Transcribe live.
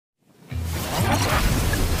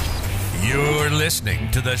listening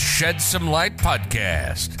to the Shed Some Light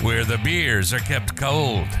podcast, where the beers are kept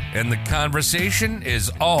cold and the conversation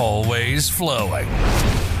is always flowing.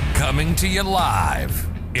 Coming to you live,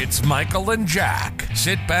 it's Michael and Jack.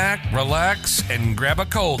 Sit back, relax, and grab a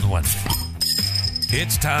cold one.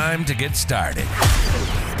 It's time to get started.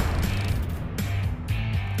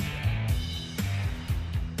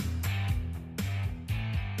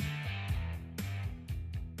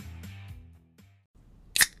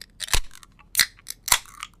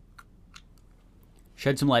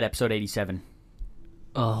 Shed Some Light, episode 87.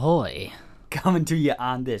 Ahoy. Coming to you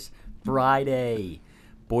on this Friday.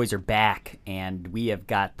 Boys are back, and we have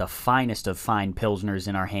got the finest of fine Pilsners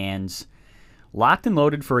in our hands. Locked and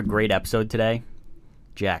loaded for a great episode today.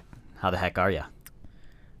 Jack, how the heck are you?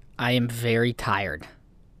 I am very tired.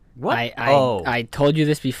 What? I told you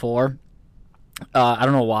this before. I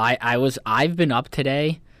don't know why. I've been up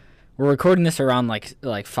today. We're recording this around like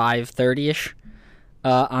 5:30ish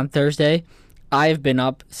on Thursday. I've been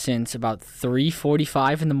up since about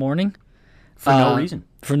 3:45 in the morning. For no reason.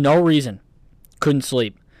 For no reason. Couldn't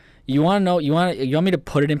sleep. You want to know? You want me to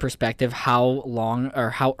put it in perspective how long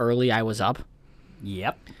or how early I was up?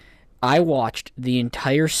 Yep. I watched the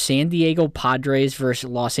entire San Diego Padres versus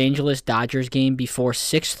Los Angeles Dodgers game before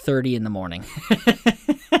 6:30 in the morning.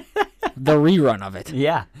 The rerun of it.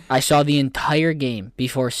 Yeah. I saw the entire game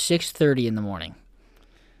before 6:30 in the morning.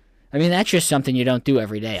 I mean, that's just something you don't do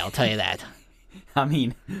every day, I'll tell you that. I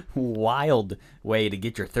mean, wild way to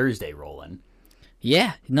get your Thursday rolling.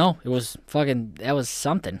 Yeah, no, it was fucking, that was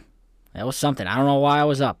something. That was something. I don't know why I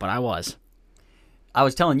was up, but I was. I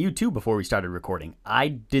was telling you, too, before we started recording. I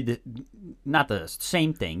did not the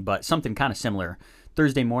same thing, but something kind of similar.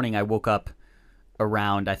 Thursday morning, I woke up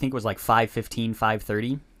around, I think it was like 5:15,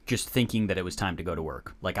 5:30, just thinking that it was time to go to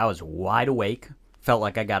work. Like, I was wide awake, felt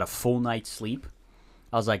like I got a full night's sleep.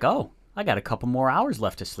 I was like, oh, I got a couple more hours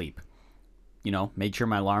left to sleep. You know, made sure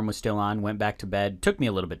my alarm was still on, went back to bed. Took me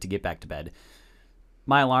a little bit to get back to bed.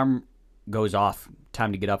 My alarm goes off,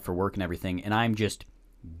 time to get up for work and everything, and I'm just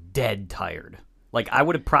dead tired. Like, I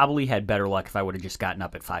would have probably had better luck if I would have just gotten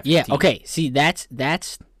up at 5:15. Yeah, okay. See,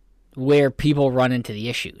 that's where people run into the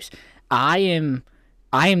issues. I am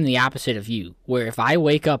the opposite of you, where if I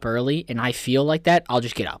wake up early and I feel like that, I'll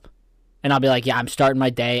just get up. And I'll be like, yeah, I'm starting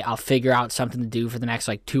my day. I'll figure out something to do for the next,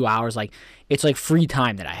 2 hours. Like, it's, free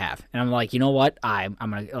time that I have. And I'm like, you know what? I'm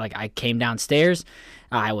going to, I came downstairs.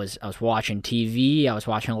 I was watching TV. I was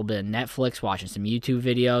watching a little bit of Netflix, watching some YouTube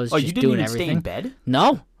videos. Oh, just you didn't doing even everything. stay in bed?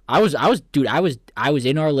 No. I was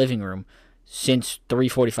in our living room since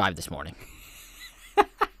 3:45 this morning.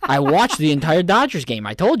 I watched the entire Dodgers game.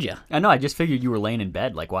 I told you. I know. I just figured you were laying in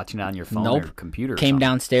bed, watching it on your phone or computer. Came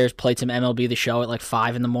downstairs, played some MLB The Show at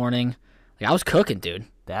 5 in the morning. I was cooking, dude.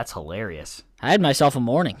 That's hilarious. I had myself a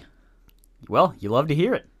morning. Well, you love to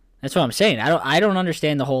hear it. That's what I'm saying. I don't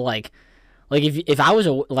understand the whole if I was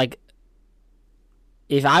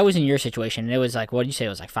if I was in your situation and it was what did you say, it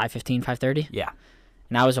was 5:15, 5:30? Yeah.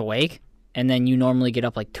 And I was awake, and then you normally get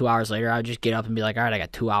up 2 hours later. I would just get up and be like, all right, I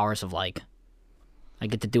got 2 hours of I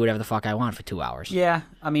get to do whatever the fuck I want for 2 hours. Yeah,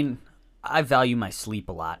 I mean, I value my sleep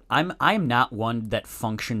a lot. I am not one that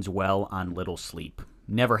functions well on little sleep.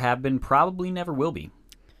 Never have been, probably never will be.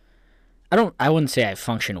 I wouldn't say I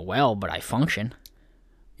function well, but I function.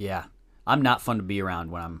 Yeah. I'm not fun to be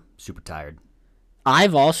around when I'm super tired.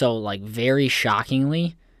 I've also, very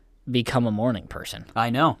shockingly, become a morning person. I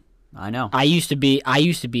know. I used to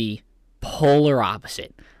be polar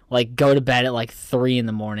opposite. Go to bed at 3 in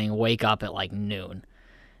the morning, wake up at noon.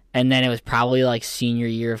 And then it was probably senior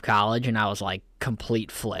year of college, and I was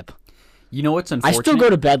complete flip. You know what's unfortunate? I still go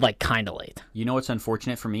to bed kind of late. You know what's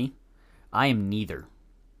unfortunate for me? I am neither.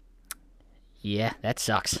 Yeah, that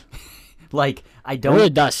sucks. I don't. It really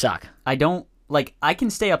does suck. I don't, I can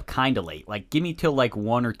stay up kind of late. Give me till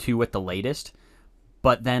 1 or 2 at the latest.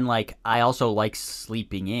 But then, I also like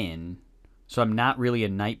sleeping in. So I'm not really a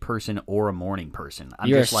night person or a morning person.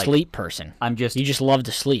 You're just a sleep person. You just love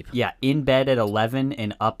to sleep. Yeah, in bed at 11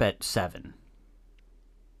 and up at 7.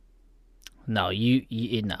 No,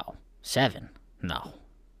 no. 7? No.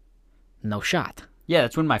 No shot. Yeah,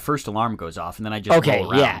 that's when my first alarm goes off, and then I just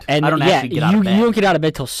roll around. Yeah, and I don't actually get out of bed. You don't get out of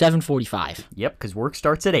bed till 7:45. Yep, because work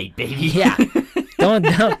starts at 8, baby. Yeah.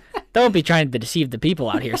 Don't be trying to deceive the people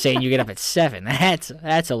out here saying you get up at 7.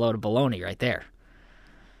 That's a load of baloney right there.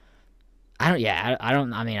 I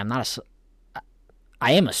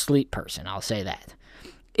am a sleep person, I'll say that.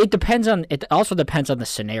 It also depends on the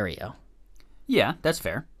scenario. Yeah, that's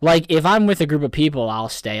fair. If I'm with a group of people, I'll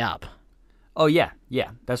stay up. Oh, yeah,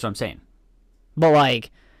 that's what I'm saying. But,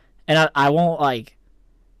 and I won't, I'm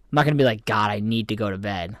not going to be God, I need to go to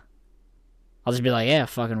bed. I'll just be like, yeah,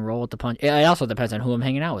 fucking roll with the punch. It also depends on who I'm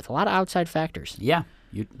hanging out with. A lot of outside factors. Yeah,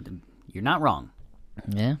 you're not wrong.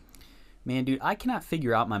 Yeah. Man, dude, I cannot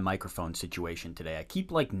figure out my microphone situation today. I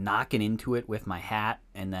keep, like, knocking into it with my hat,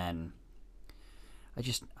 and then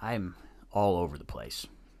I'm all over the place.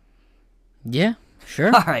 Yeah,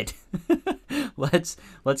 sure. All right. Let's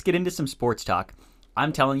get into some sports talk.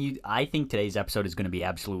 I'm telling you, I think today's episode is going to be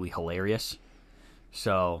absolutely hilarious.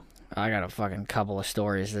 So I got a fucking couple of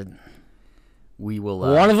stories that we will.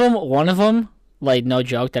 One of them, like, no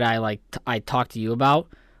joke, that I talked to you about,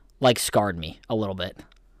 like, scarred me a little bit.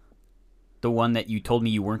 The one that you told me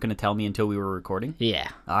you weren't going to tell me until we were recording? Yeah.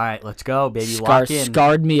 All right, let's go, baby. Lock in.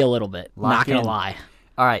 Scarred me a little bit. Not going to lie.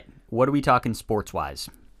 All right, what are we talking sports-wise?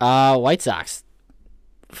 White Sox.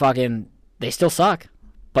 Fucking, they still suck.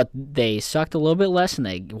 But they sucked a little bit less, and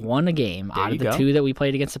they won a game out of the two that we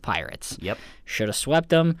played against the Pirates. Yep. Should have swept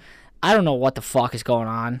them. I don't know what the fuck is going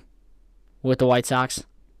on with the White Sox.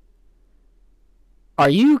 Are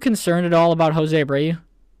you concerned at all about Jose Abreu?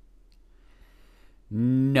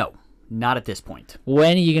 No. Not at this point.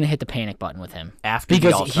 When are you going to hit the panic button with him? After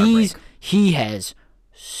the All-Star break. He has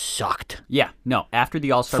sucked. Yeah, no, after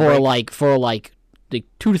the All-Star break. For 2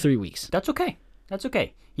 to 3 weeks. That's okay.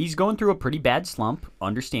 He's going through a pretty bad slump,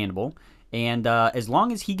 understandable. And as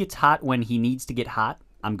long as he gets hot when he needs to get hot,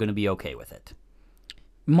 I'm going to be okay with it.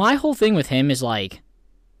 My whole thing with him is, like,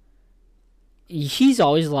 he's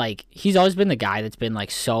always been the guy that's been,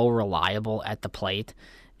 like, so reliable at the plate.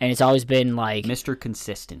 And it's always been, like... Mr.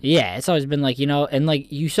 Consistent. Yeah, it's always been, like, you know... And,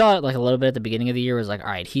 like, you saw it, like, a little bit at the beginning of the year. It was like, all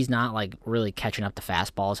right, he's not, like, really catching up to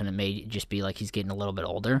fastballs. And it may just be, like, he's getting a little bit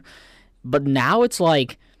older. But now it's,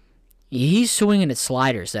 like, he's swinging at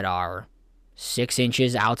sliders that are 6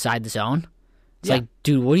 inches outside the zone. It's like,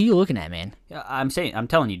 dude, what are you looking at, man? Yeah, I'm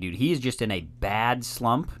telling you, dude, he is just in a bad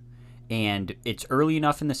slump. And it's early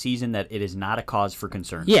enough in the season that it is not a cause for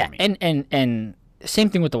concern for me. and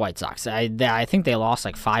same thing with the White Sox. I think they lost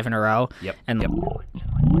like 5 in a row. Yep. And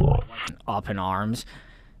up in arms.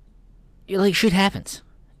 Like, shit happens.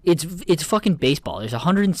 It's fucking baseball. There's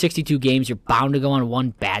 162 games. You're bound to go on one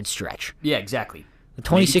bad stretch. Yeah, exactly. The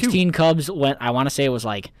 2016 Cubs went. I want to say it was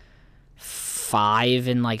like 5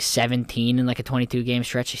 and like 17 in like a 22 game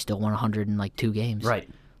stretch. They still won 102 games. Right.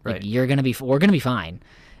 Like, we're gonna be fine.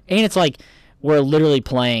 And it's like we're literally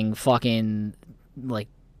playing fucking like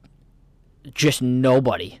just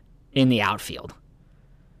nobody in the outfield.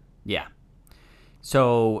 Yeah.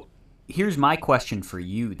 So here's my question for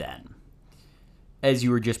you then. As you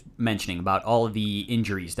were just mentioning about all of the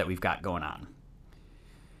injuries that we've got going on.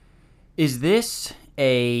 Is this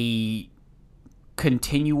a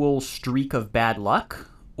continual streak of bad luck?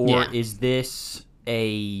 Or is this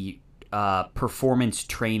a performance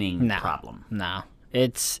training problem? No.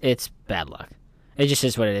 It's bad luck. It just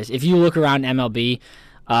is what it is. If you look around MLB,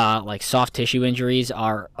 like soft tissue injuries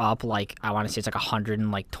are up like I want to say it's like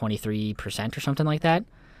 123% or something like that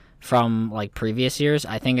from like previous years.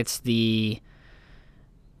 I think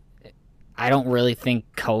I don't really think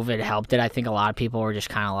COVID helped it. I think a lot of people were just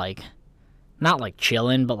kind of like not like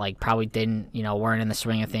chilling, but like probably didn't, weren't in the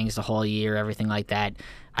swing of things the whole year, everything like that.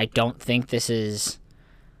 I don't think this is.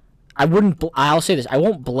 I'll say this. I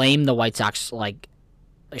won't blame the White Sox like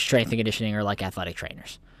strength and conditioning or like athletic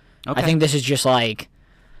trainers. Okay. I think this is just like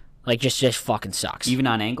just fucking sucks. Even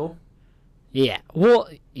on Angle? Yeah. Well,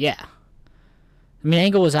 yeah. I mean,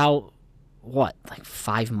 Angle was out, what, like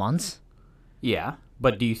 5 months? Yeah.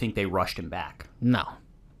 But do you think they rushed him back? No.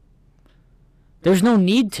 There's no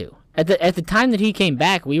need to. At the time that he came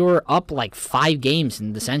back, we were up like 5 games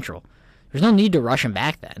in the Central. There's no need to rush him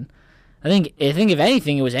back then. I think if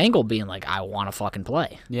anything, it was Angle being like, I want to fucking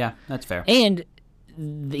play. Yeah, that's fair. And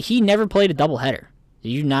he never played a doubleheader. Did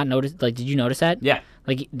you not notice? Like, did you notice that? Yeah.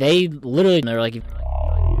 Like, they're like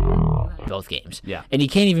both games. Yeah. And he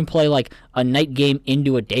can't even play like a night game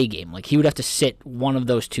into a day game. Like, he would have to sit one of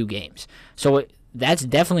those 2 games. So that's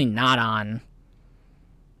definitely not on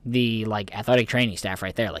the like athletic training staff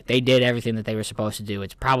right there. Like, they did everything that they were supposed to do.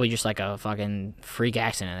 It's probably just like a fucking freak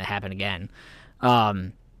accident that happened again.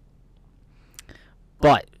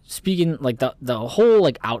 But speaking like the whole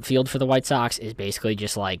like outfield for the White Sox is basically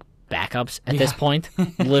just like backups at this point,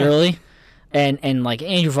 literally. And like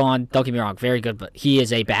Andrew Vaughn, don't get me wrong, very good, but he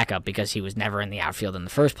is a backup because he was never in the outfield in the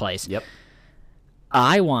first place. Yep.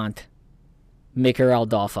 I want Mikel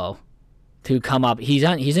Adolfo to come up. He's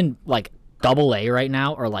in like Double-A right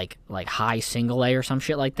now, or like high Single A or some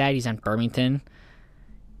shit like that. He's on Birmingham.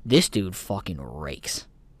 This dude fucking rakes.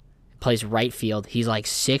 Plays right field. He's like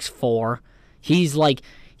 6'4". He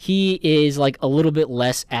is like a little bit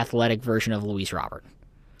less athletic version of Luis Robert.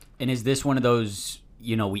 And is this one of those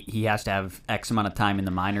he has to have X amount of time in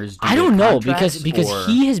the minors? I don't know because or...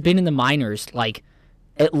 he has been in the minors like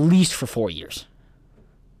at least for 4 years.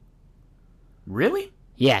 Really?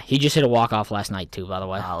 Yeah, he just hit a walk-off last night too, by the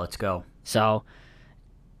way. Ah, let's go. So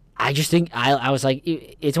I just think I was like,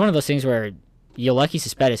 it's one of those things where Yoelqui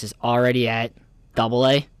Cespedes is already at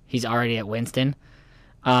AA. He's already at Winston.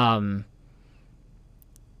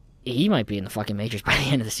 He might be in the fucking majors by the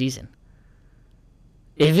end of the season.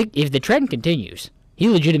 If the trend continues, he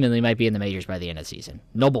legitimately might be in the majors by the end of the season.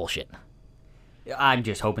 No bullshit. I'm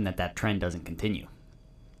just hoping that trend doesn't continue.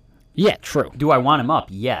 Yeah, true. Do I want him up?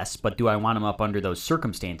 Yes, but do I want him up under those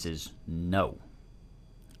circumstances? No.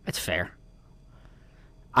 That's fair.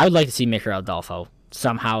 I would like to see Micker Adolfo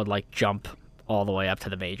somehow jump all the way up to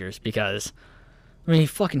the majors because, I mean, he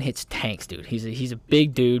fucking hits tanks, dude. He's a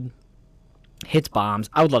big dude, hits bombs.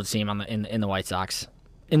 I would love to see him in the White Sox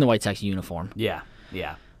uniform. Yeah.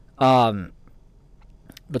 But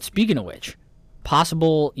speaking of which,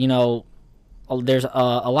 possible, there's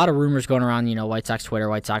a lot of rumors going around, White Sox Twitter,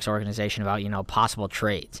 White Sox organization about, possible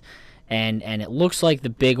trades. And it looks like the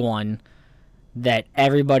big one that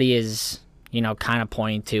everybody is, kind of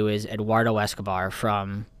pointing to is Eduardo Escobar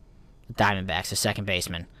from the Diamondbacks, the second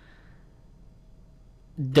baseman.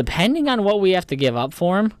 Depending on what we have to give up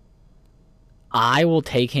for him, I will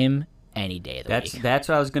take him any day of the week. That's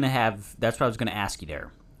what I was going to have. That's what I was going to ask you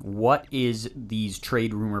there. What is these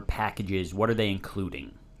trade rumor packages? What are they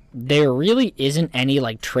including? There really isn't any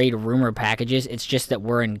trade rumor packages. It's just that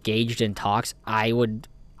we're engaged in talks. I would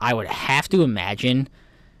have to imagine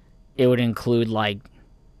it would include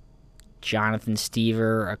Jonathan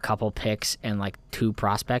Stever, a couple picks, and 2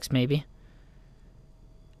 prospects maybe.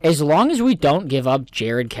 As long as we don't give up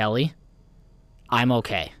Jared Kelly, I'm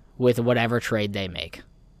okay with whatever trade they make.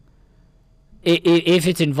 If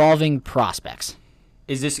it's involving prospects.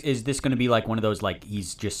 Is this going to be one of those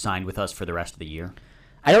he's just signed with us for the rest of the year?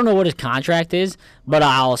 I don't know what his contract is, but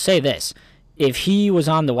I'll say this. If he was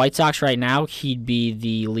on the White Sox right now, he'd be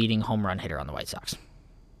the leading home run hitter on the White Sox.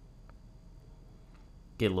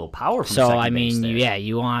 Get a little power from second second base there. Yeah,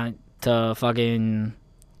 you want to fucking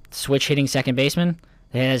switch hitting second baseman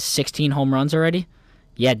that has 16 home runs already?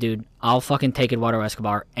 Yeah, dude, I'll fucking take Eduardo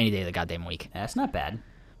Escobar any day of the goddamn week. That's not bad.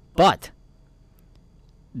 But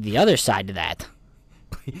the other side to that...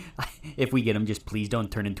 If we get him, just please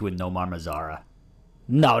don't turn into a Nomar Mazara.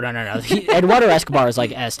 No. Eduardo Escobar is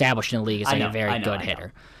established in the league as a very good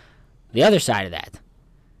hitter. The other side of that,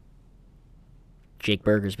 Jake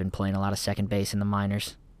Berger's been playing a lot of second base in the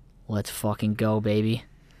minors. Let's fucking go, baby.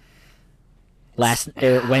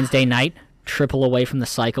 Wednesday night, triple away from the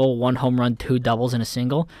cycle, 1 home run, 2 doubles, and a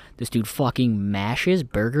single. This dude fucking mashes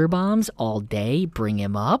burger bombs all day. Bring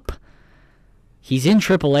him up. He's in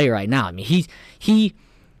AAA right now. I mean, he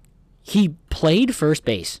played first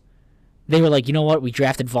base. They were like, you know what? We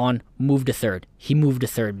drafted Vaughn, moved to third. He moved to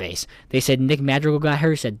third base. They said Nick Madrigal got hurt.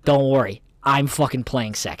 He said, don't worry, I'm fucking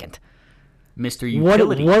playing second. Mr.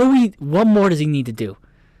 Utility. What more does he need to do?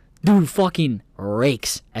 Dude fucking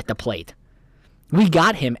rakes at the plate. We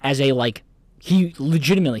got him as he lost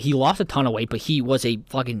a ton of weight, but he was a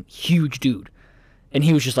fucking huge dude. And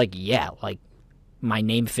he was just my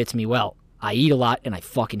name fits me well. I eat a lot, and I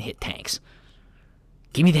fucking hit tanks.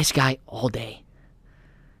 Give me this guy all day.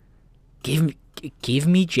 Give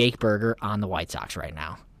me Jake Berger on the White Sox right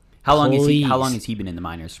now. How long has he been in the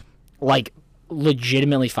minors?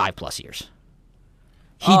 Legitimately 5+ years.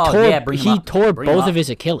 He tore both of his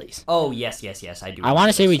Achilles. Oh, yes, I do. I want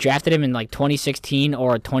to say we drafted him in 2016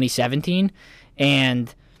 or 2017,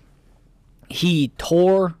 and he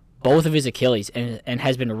tore both of his Achilles and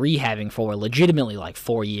has been rehabbing for legitimately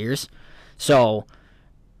 4 years. So,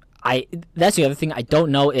 that's the other thing. I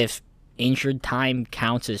don't know if injured time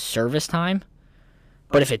counts as service time,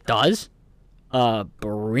 but if it does,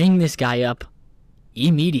 bring this guy up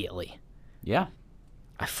immediately. Yeah.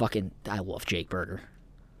 I love Jake Berger.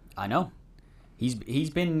 I know. He's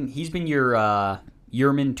been your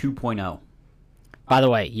Yerman 2.0. By the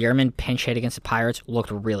way, Yerman pinch hit against the Pirates looked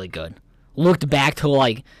really good. Looked back to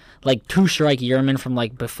 2-strike Yerman from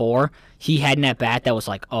before. He had an at bat that was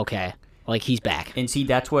okay. He's back. And see,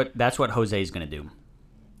 that's what Jose's going to do.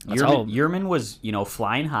 Yerman was,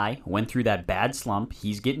 flying high, went through that bad slump.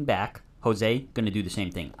 He's getting back. Jose going to do the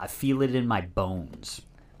same thing. I feel it in my bones.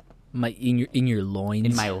 In your loins?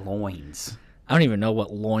 In my loins. I don't even know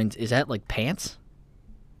what loins. Is that pants?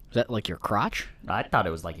 Is that your crotch? I thought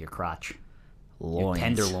it was your crotch. Loins. Your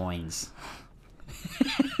tenderloins.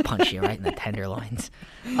 Punch you right in the tenderloins.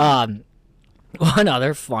 One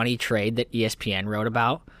other funny trade that ESPN wrote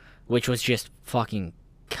about, which was just fucking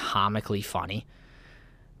comically funny,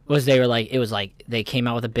 was they came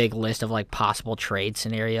out with a big list of like possible trade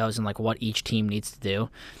scenarios and like what each team needs to do.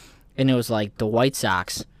 And it was like the White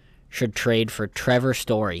Sox should trade for Trevor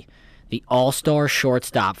Story, the all-star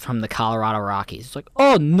shortstop from the Colorado Rockies. It's like,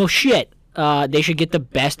 oh, no shit. They should get the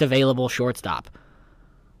best available shortstop.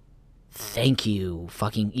 Thank you,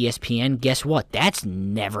 fucking ESPN. Guess what? That's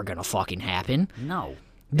never going to fucking happen. No.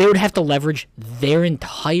 They would have to leverage their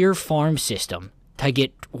entire farm system to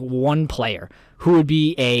get one player who would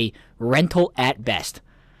be a rental at best.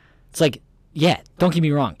 It's like, yeah, don't get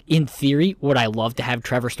me wrong. In theory, would I love to have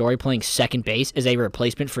Trevor Story playing second base as a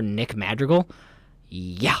replacement for Nick Madrigal?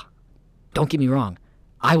 Yeah. Don't get me wrong.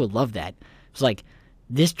 I would love that. It's like,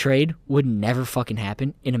 this trade would never fucking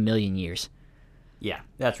happen in a million years. Yeah,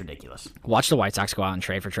 that's ridiculous. Watch the White Sox go out and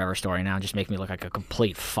trade for Trevor Story now and just make me look like a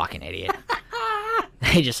complete fucking idiot.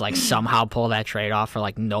 They just like somehow pull that trade off for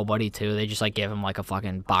like nobody too. They just like give him like a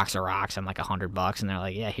fucking box of rocks and like $100 and they're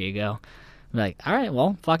like, yeah, here you go. I'm like, all right,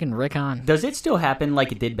 well, fucking Rick on. Does it still happen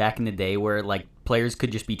like it did back in the day where like players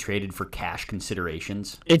could just be traded for cash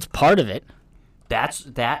considerations? It's part of it. That's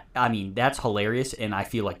hilarious, and I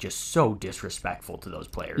feel like just so disrespectful to those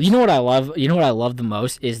players. You know what I love? You know what I love the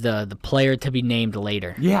most is the player to be named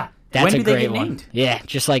later. Yeah. That's when a do they great get one. named? Yeah,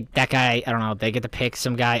 just like that guy. I don't know. They get to pick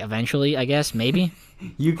some guy eventually. I guess maybe.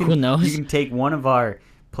 Who knows? You can take one of our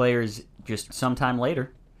players just sometime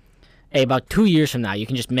later. Hey, about 2 years from now, you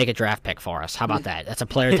can just make a draft pick for us. How about that? That's a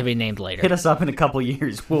player to be named later. Hit us up in a couple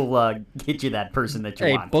years. We'll get you that person that you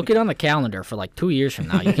Hey, want. book it on the calendar for like 2 years from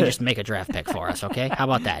now. You can just make a draft pick for us, okay? How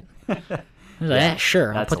about that? I was like, yeah, sure.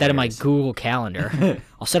 I'll that's put that in my hilarious. Google Calendar.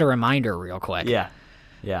 I'll set a reminder real quick. Yeah.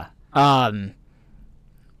 The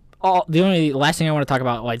last thing I want to talk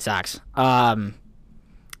about White Sox.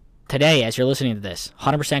 Today, as you're listening to this,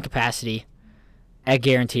 100% capacity at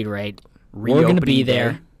guaranteed rate. We're going to be Reopening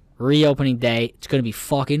there. day. Reopening day. It's going to be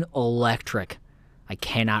fucking electric. I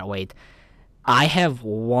cannot wait. I have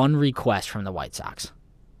one request from the White Sox.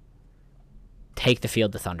 Take the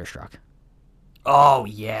field to Thunderstruck. Oh,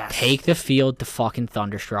 yes. Take the field to fucking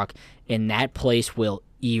Thunderstruck, and that place will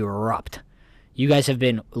erupt. You guys have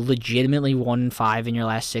been legitimately 1-5 in your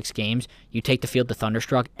last 6 games. You take the field to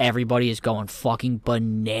Thunderstruck, everybody is going fucking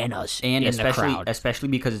bananas And in the crowd. especially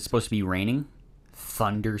because it's supposed to be raining,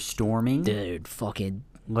 thunderstorming. Dude, fucking...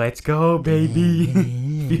 Let's go, baby.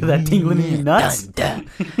 Feel that tingling in your nuts? Dun,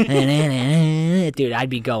 dun. Dude, I'd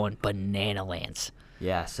be going banana lands.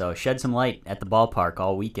 Yeah, so shed some light at the ballpark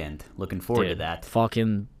all weekend. Looking forward to that.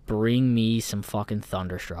 Fucking bring me some fucking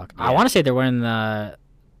Thunderstruck. Yeah. I want to say they're wearing the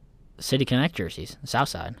City Connect jerseys, the South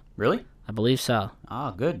Side. Really? I believe so.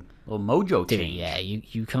 Oh, good. Little mojo Dude, change. yeah,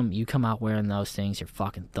 you come out wearing those things, you're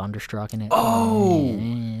fucking Thunderstruck in it. Oh!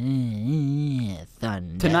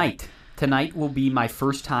 Thunder. Tonight will be my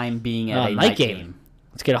first time being at a night night game. game.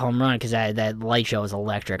 Let's get a home run because that light show is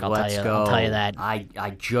electric. Let's go. I'll tell you that.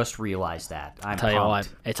 I just realized that. I'm Tell you what,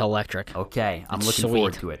 pumped. it's electric. Okay, I'm It's looking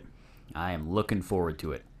forward sweet. to it. I am looking forward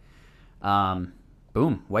to it.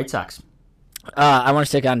 Boom, White Sox. I want to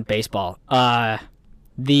stick on baseball.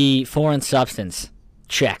 The foreign substance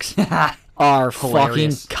checks are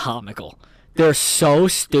Hilarious. fucking comical. They're so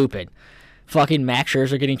stupid. Fucking Max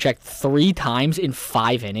Scherzer getting checked 3 times in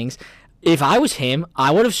 5 innings. If I was him,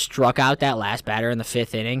 I would have struck out that last batter in the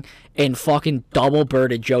 5th inning and fucking double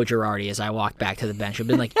birded Joe Girardi as I walked back to the bench. I've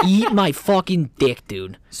been like, eat my fucking dick,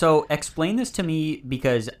 dude. So explain this to me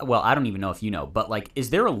because, well, I don't even know if you know, but like,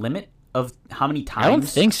 is there a limit of how many times? I don't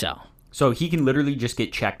think so. So he can literally just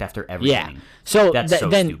get checked after every Yeah. inning. So That's so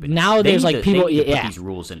then stupid. now They there's need like to- people, they need to yeah. put these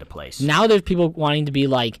rules into place. Now there's people wanting to be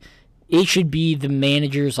like, it should be the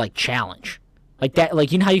manager's like challenge. Like that,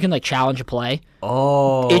 like, you know how you can like challenge a play?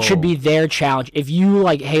 Oh, It should be their challenge. If you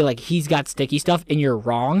like, hey, like he's got sticky stuff and you're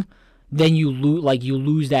wrong, then you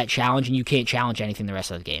lose that challenge and you can't challenge anything the rest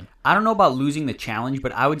of the game. I don't know about losing the challenge,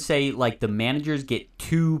 but I would say like the managers get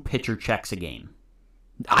 2 pitcher checks a game.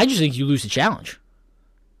 I just think you lose the challenge.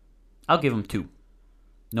 I'll give him 2.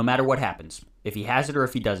 No matter what happens. If he has it or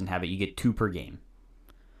if he doesn't have it, you get 2 per game.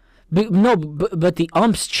 But the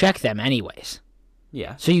umps check them anyways.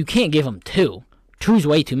 Yeah. So you can't give them 2. 2's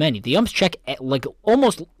way too many. The umps check like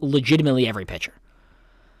almost legitimately every pitcher.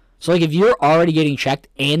 So like if you're already getting checked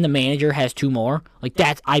and the manager has 2 more, like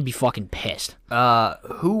I'd be fucking pissed.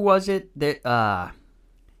 Who was it that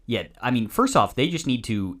yeah, I mean, first off, they just need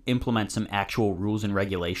to implement some actual rules and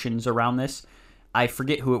regulations around this. I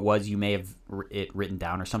forget who it was. You may have it written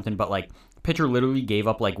down or something, but like pitcher literally gave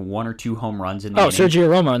up like 1 or 2 home runs in the inning. Sergio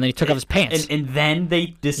Romo, and then he took off his pants. And then they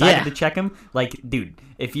decided Yeah. to check him. Like, dude,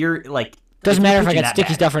 if you're like, Doesn't if you're matter if I pitching got that sticky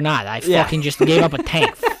bad- stuff or not. I Yeah. fucking just gave up a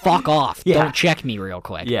tank. Fuck off. Yeah. Don't check me real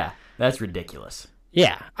quick. Yeah, that's ridiculous.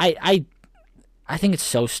 Yeah, I think it's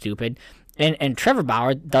so stupid. And Trevor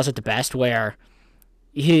Bauer does it the best where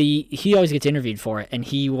he always gets interviewed for it, and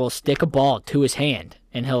he will stick a ball to his hand,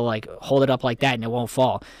 and he'll like hold it up like that, and it won't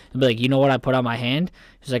fall. He'll be like, you know what I put on my hand?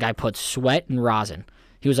 He's like, I put sweat and rosin.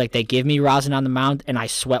 He was like, they give me rosin on the mound, and I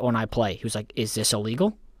sweat when I play. He was like, is this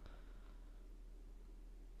illegal?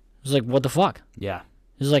 I was like, what the fuck? Yeah.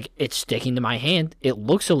 He was like, it's sticking to my hand. It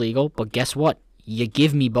looks illegal, but guess what? You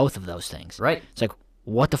give me both of those things. Right. It's like,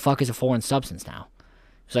 what the fuck is a foreign substance now?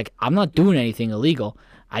 It's like, I'm not doing anything illegal.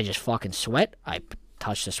 I just fucking sweat. I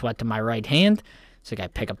touch the sweat to my right hand. It's like I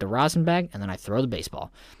pick up the rosin bag, and then I throw the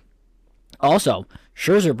baseball. Also,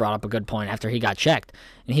 Scherzer brought up a good point after he got checked.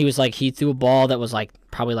 And he was like, he threw a ball that was like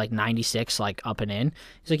probably like 96, like up and in.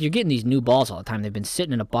 He's like, you're getting these new balls all the time. They've been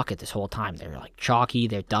sitting in a bucket this whole time. They're like chalky,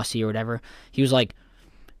 they're dusty or whatever. He was like,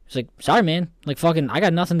 sorry, man. Like, fucking, I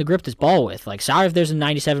got nothing to grip this ball with. Like, sorry if there's a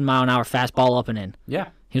 97-mile-an-hour fastball up and in. Yeah.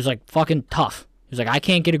 He was like, fucking tough. He was like, I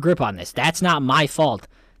can't get a grip on this. That's not my fault.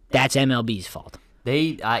 That's MLB's fault.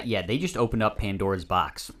 They just opened up Pandora's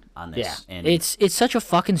box on this. Yeah. And It's such a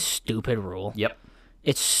fucking stupid rule. Yep.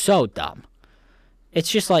 It's so dumb.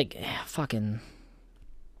 It's just like, fucking...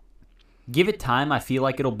 Give it time. I feel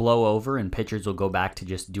like it'll blow over and pitchers will go back to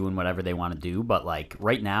just doing whatever they want to do. But, like,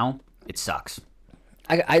 right now, it sucks.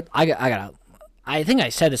 I think I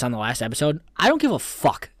said this on the last episode. I don't give a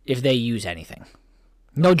fuck if they use anything.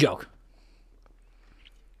 No joke.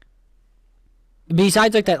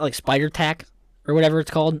 Besides, like, that, like, spider tack or whatever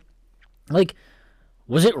it's called, like,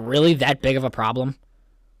 was it really that big of a problem?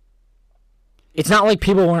 It's not like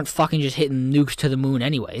people weren't fucking just hitting nukes to the moon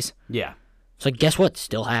anyways. Yeah. It's like, guess what?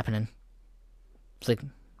 Still happening. It's like,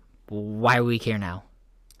 why do we care now?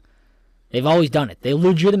 They've always done it. They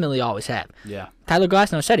legitimately always have. Yeah. Tyler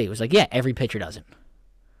Glasnow said it. He was like, yeah, every pitcher does it.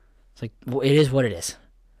 It's like, well, it is what it is.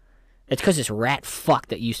 It's because this rat fuck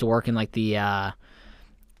that used to work in, like, the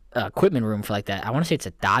equipment room for, like, that. I want to say it's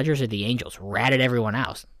the Dodgers or the Angels. Ratted everyone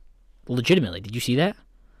out. Legitimately. Did you see that?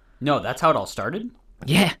 No, that's how it all started?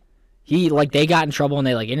 Yeah. He, like, they got in trouble and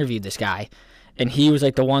they, like, interviewed this guy. And he was,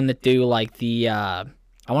 like, the one that do, like, the, I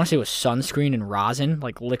want to say it was sunscreen and rosin,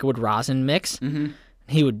 like, liquid rosin mix. Mm-hmm.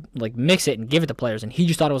 He would, like, mix it and give it to players, and he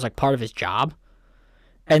just thought it was, like, part of his job.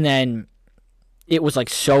 And then it was, like,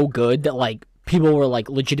 so good that, like, people were, like,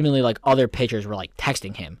 legitimately, like, other pitchers were, like,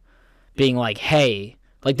 texting him, being like, hey,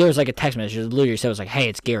 like, there was, like, a text message that literally said, it was like, hey,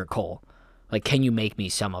 it's Garrett Cole. Like, can you make me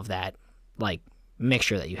some of that, like,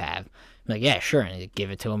 mixture that you have? I'm like, yeah, sure, and he'd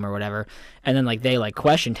give it to him or whatever. And then, like, they, like,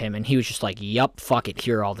 questioned him, and he was just like, yup, fuck it,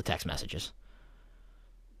 here are all the text messages.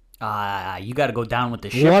 You got to go down with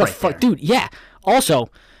the ship What right a fuck, there. dude, yeah.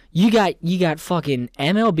 Also, you got fucking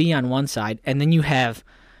MLB on one side, and then you have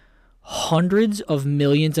hundreds of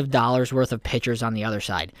millions of dollars worth of pitchers on the other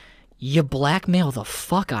side. You blackmail the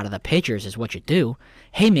fuck out of the pitchers is what you do.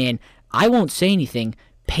 Hey, man, I won't say anything.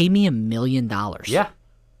 Pay me $1 million. Yeah.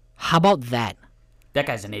 How about that? That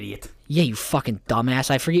guy's an idiot. Yeah, you fucking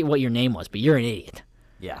dumbass. I forget what your name was, but you're an idiot.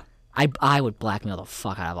 Yeah. I would blackmail the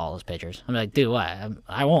fuck out of all those pitchers. I'm like, dude, what?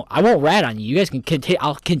 I won't rat on you. You guys can continue.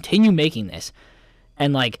 I'll continue making this,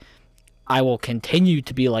 and like, I will continue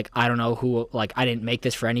to be like, I don't know who. Like, I didn't make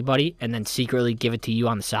this for anybody, and then secretly give it to you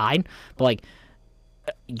on the side. But like,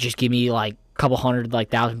 just give me like a couple hundred, like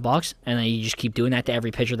 $1,000, and then you just keep doing that to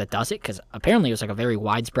every pitcher that does it. Because apparently it was like a very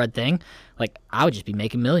widespread thing. Like, I would just be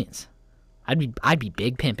making millions. I'd be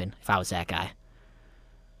big pimping if I was that guy.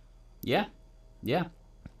 Yeah. Yeah.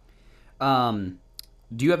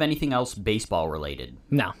 Do you have anything else baseball related?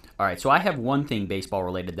 No. All right, so I have one thing baseball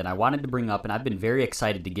related that I wanted to bring up, and I've been very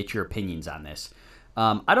excited to get your opinions on this.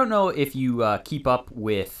 I don't know if you keep up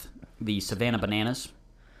with the Savannah Bananas.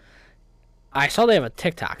 I saw they have a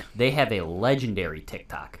TikTok. They have a legendary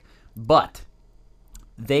TikTok, but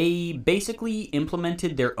they basically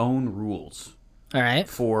implemented their own rules All right.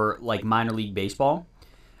 for like minor league baseball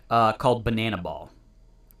called Banana Ball.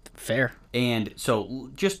 Fair. And so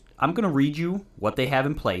just, I'm going to read you what they have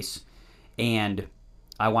in place, and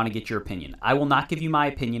I want to get your opinion. I will not give you my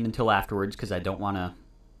opinion until afterwards because I don't want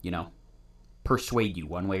to, persuade you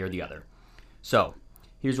one way or the other. So,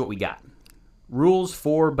 here's what we got. Rules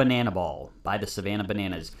for Banana Ball by the Savannah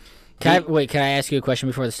Bananas. Can I ask you a question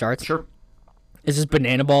before this starts? Sure. Is this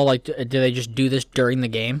Banana Ball, like, do they just do this during the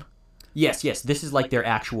game? Yes. This is like their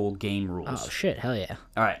actual game rules. Oh, shit. Hell yeah.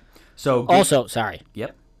 All right. So, Also, sorry.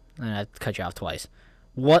 Yep. I have to cut you off twice.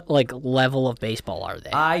 What, like, level of baseball are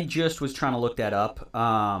they? I just was trying to look that up.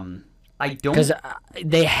 I don't... Because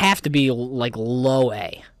they have to be, like, low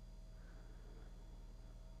A.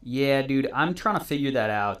 Yeah, dude, I'm trying to figure that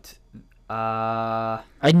out.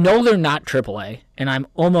 I know they're not AAA, and I'm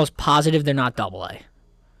almost positive they're not AA.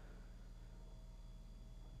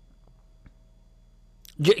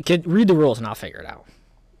 Read the rules and I'll figure it out.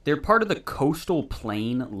 They're part of the Coastal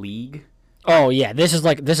Plain League. Oh yeah, this is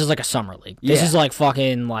like a summer league. This Yeah. is like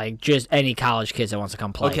fucking like just any college kids that wants to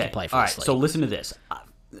come play can play for all this right. league. So listen to this.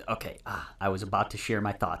 I was about to share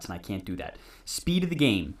my thoughts, and I can't do that. Speed of the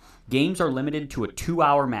game. Games are limited to a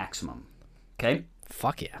 2-hour maximum. Okay.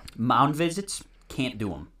 Fuck yeah. Mound visits, can't do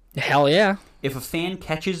them. Hell yeah. If a fan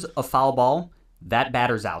catches a foul ball, that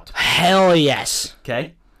batter's out. Hell yes.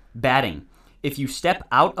 Okay? Batting. If you step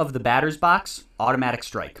out of the batter's box, automatic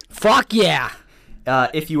strike. Fuck yeah.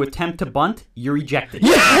 If you attempt to bunt, you're ejected.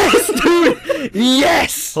 Yes, dude.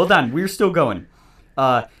 Yes. Hold on, we're still going.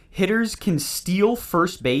 Hitters can steal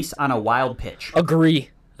first base on a wild pitch Agree.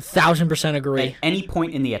 1,000% agree. at any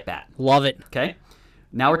point in the at-bat. Love it. Okay?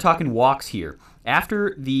 Now we're talking walks here.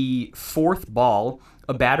 After the fourth ball,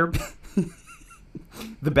 the batter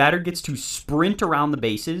gets to sprint around the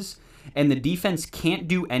bases, and the defense can't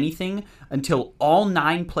do anything until all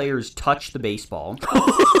 9 players touch the baseball.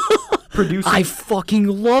 I fucking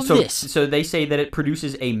love this. So they say that it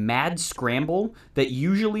produces a mad scramble that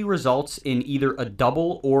usually results in either a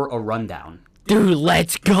double or a rundown. Dude,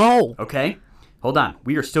 let's go. Okay? Hold on.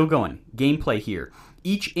 We are still going. Gameplay here.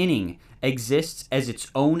 Each inning exists as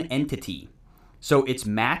its own entity. So it's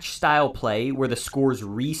match-style play where the scores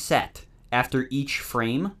reset after each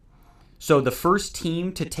frame. So the first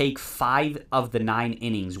team to take 5 of the 9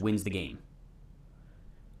 innings wins the game.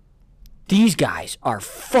 These guys are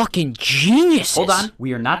fucking geniuses. Hold on.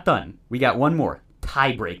 We are not done. We got one more.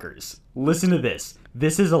 Tiebreakers. Listen to this.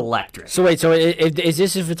 This is electric. So wait, is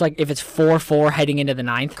this if it's 4-4 heading into the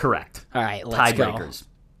 9th? Correct. All right, let's Tiebreakers.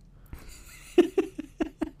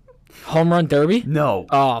 Home run derby? No.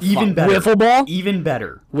 Oh, even fuck. better. Wiffle ball? Even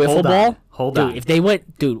better. Wiffle Hold ball? on. Hold dude, on. if they went,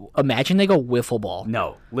 imagine they go wiffle ball.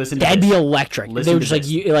 No. Listen to That'd this. be electric. Listen They were to just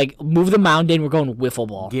this. like move the mound in. We're going wiffle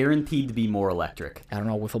ball. Guaranteed to be more electric. I don't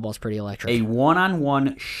know. Wiffle ball's pretty electric. A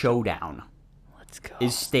one-on-one showdown Let's go.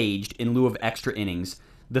 is staged in lieu of extra innings.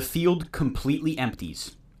 The field completely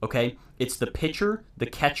empties. Okay? It's the pitcher, the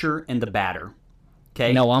catcher, and the batter.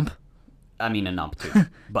 Okay? No ump. I mean, an ump, too.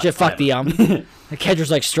 But Just fuck the whatever. ump. The catcher's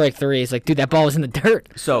like strike 3. He's like, dude, that ball was in the dirt.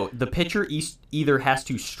 So the pitcher either has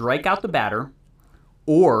to strike out the batter,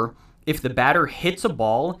 or if the batter hits a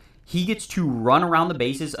ball, he gets to run around the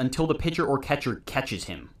bases until the pitcher or catcher catches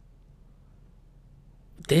him.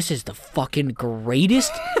 This is the fucking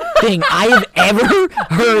greatest thing I have ever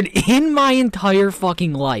heard in my entire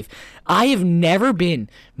fucking life. I have never been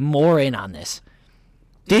more in on this.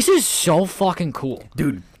 This is so fucking cool.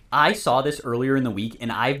 Dude, I saw this earlier in the week,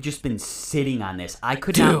 and I've just been sitting on this. I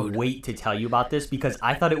could not wait to tell you about this because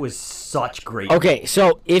I thought it was such great. Okay,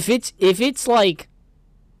 so if it's like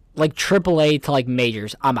AAA to like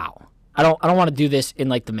majors, I'm out. I don't want to do this in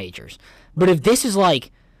like the majors. But if this is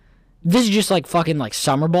just like fucking like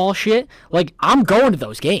summer ball shit, like I'm going to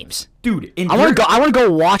those games. Dude, and I want to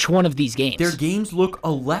go watch one of these games. their games look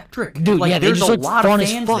electric. Dude, like, yeah, they there's just a look lot fun of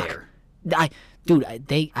as fans fuck. there.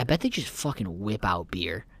 I bet they just fucking whip out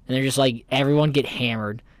beer and they're just like everyone get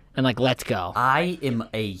hammered and like let's go. I am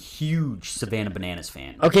a huge Savannah Bananas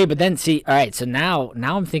fan. Okay, but then see, all right, so now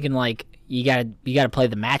I'm thinking like you gotta play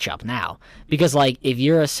the matchup now because like if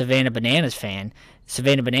you're a Savannah Bananas fan,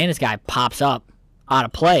 Savannah Bananas guy pops up out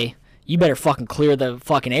of play, you better fucking clear the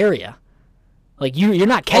fucking area. Like you're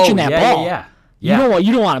not catching that ball. Yeah.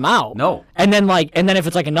 You don't want him out. No. And then if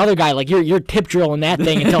it's like another guy, like you're tip drilling that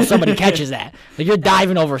thing until somebody catches that. Like you're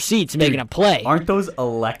diving over seats making a play. Aren't those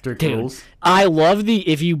electric rules? I love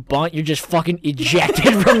if you bunt, you're just fucking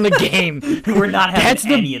ejected from the game. We're not having That's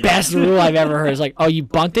any the of that. best rule I've ever heard. It's like, oh, you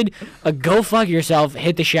bunted? Go fuck yourself.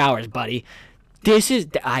 Hit the showers, buddy.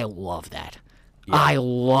 I love that. Yeah. I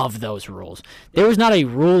love those rules. There was not a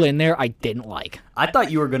rule in there I didn't like. I thought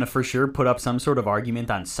you were going to for sure put up some sort of argument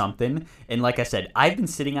on something. And like I said, I've been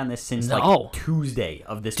sitting on this since like Tuesday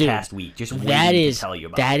of this past week. Just waiting to tell you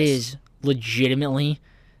about this. That is legitimately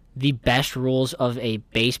the best rules of a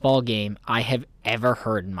baseball game I have ever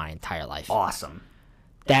heard in my entire life. Awesome.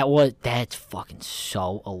 That's fucking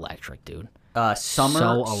so electric, dude.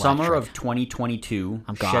 Summer of 2022.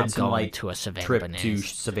 I'm shed some going light to a Savannah trip Bananas. to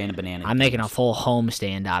Savannah Bananas. I'm making a full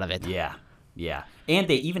homestand out of it. Yeah. And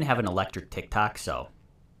they even have an electric TikTok, so,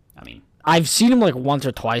 I mean. I've seen them like once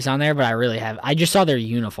or twice on there, but I just saw their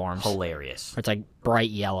uniforms. Hilarious. It's like bright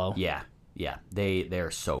yellow. Yeah.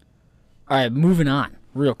 They're so. All right, moving on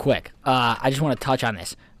real quick. I just want to touch on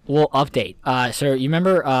this. A little update. So you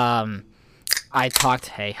remember I talked,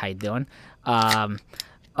 hey, how you doing?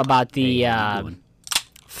 About the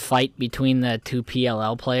fight between the two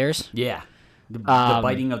PLL players. Yeah. The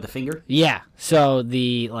biting of the finger? Yeah. So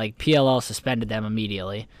the PLL suspended them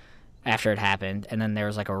immediately after it happened, and then there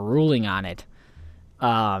was a ruling on it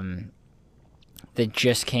that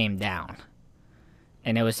just came down.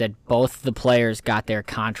 And it was that both the players got their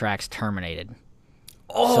contracts terminated.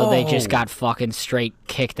 Oh! So they just got fucking straight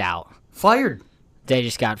kicked out. Fired. They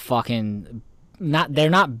just got fucking they're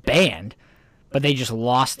not banned, but they just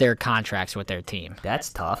lost their contracts with their team. That's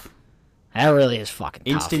tough. That really is fucking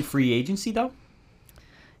tough. Instant free agency, though?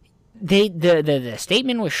 The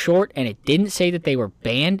statement was short, and it didn't say that they were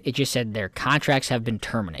banned. It just said their contracts have been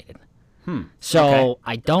terminated. So Okay.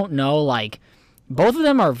 I don't know, both of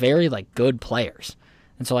them are very, good players.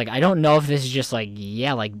 And so, I don't know if this is just, they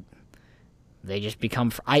just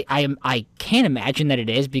become... I can't imagine that it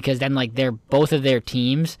is, because then, they're both of their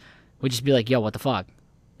teams would just be like, yo, what the fuck?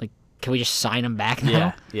 Can we just sign them back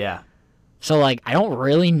now? Yeah. So, I don't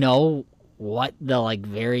really know what the,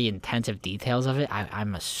 very intensive details of it.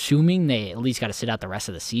 I'm assuming they at least got to sit out the rest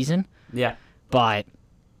of the season. Yeah. But,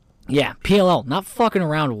 yeah, PLL, not fucking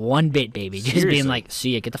around one bit, baby. Just Seriously. being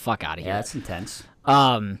see ya, get the fuck out of here. Yeah, that's intense.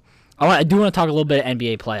 I do want to talk a little bit of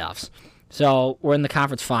NBA playoffs. So, we're in the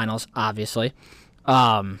conference finals, obviously.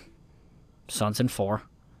 Suns in 4.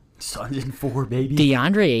 Suns in 4, baby.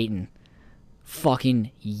 DeAndre Ayton fucking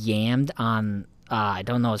yammed on, I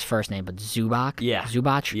don't know his first name, but Zubac. Yeah.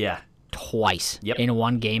 Zubac. Yeah. Twice Yep. in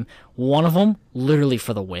one game. One of them literally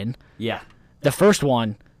for the win. Yeah. The first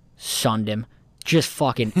one sunned him. Just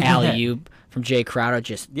fucking alley-oop from Jay Crowder.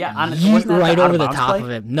 Just wasn't that right the over the out-of-bounds top play? of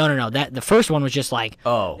him. No. The first one was just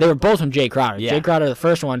Oh. they were both from Jay Crowder. Yeah. Jay Crowder, the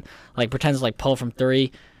first one, pretends to pull from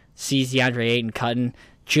 3, sees DeAndre Ayton cutting.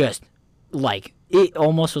 Just it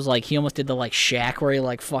almost was he almost did the Shaq where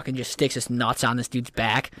he fucking just sticks his nuts on this dude's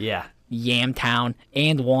back. Yeah. Yamtown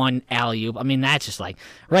and one alley-oop. I mean, that's just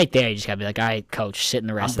right there. You just gotta be all right, coach, sit in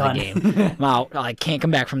the rest of the game. I'm out. I can't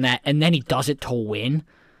come back from that. And then he does it to win.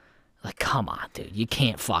 Come on, dude. You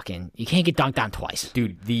can't get dunked on twice.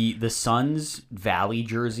 Dude, the Suns Valley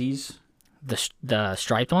jerseys, The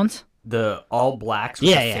striped ones. the all blacks with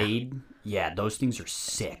Yeah, the yeah. fade. Yeah, those things are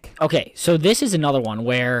sick. Okay, so this is another one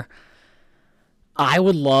where I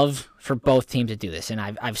would love for both teams to do this, and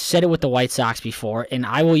I've said it with the White Sox before, and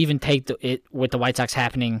I will even take it with the White Sox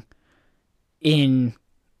happening in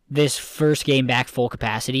this first game back full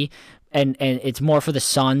capacity, and it's more for the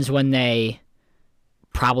Suns when they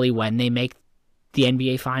make the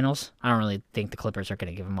NBA Finals. I don't really think the Clippers are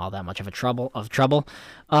going to give them all that much of trouble.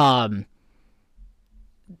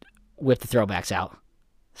 Whip the throwbacks out.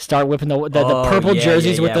 Start whipping the purple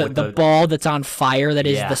jerseys with the ball that's on fire. That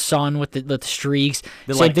is the sun with the streaks.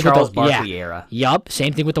 The Same thing Charles with Barkley era. Yup.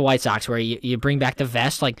 Same thing with the White Sox, where you bring back the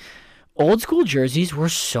vest. Old school jerseys were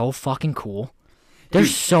so fucking cool. They're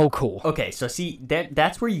so cool. Okay, so see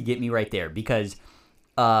that's where you get me right there, because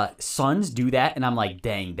Suns do that, and I'm like,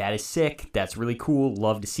 dang, that is sick. That's really cool.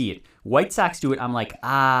 Love to see it. White Sox do it. I'm like,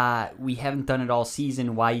 we haven't done it all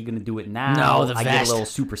season. Why are you going to do it now? No, the I vest. get a little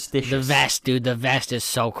superstitious. The vest, dude. The vest is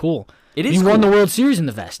so cool. It is You won cool. the World Series in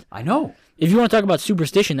the vest. I know, If you want to talk about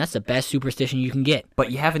superstition, that's the best superstition you can get.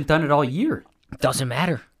 but you haven't done it all year. Doesn't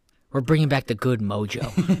matter. We're bringing back the good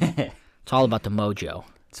mojo. It's all about the mojo.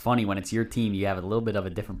 It's funny when it's your team, you have a little bit of a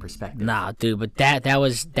different perspective. Nah, dude, but that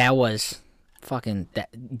was fucking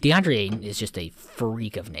DeAndre Ayton is just a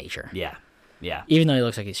freak of nature. Yeah, Even though he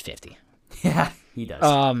looks like he's 50. yeah, he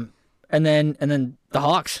does. And then the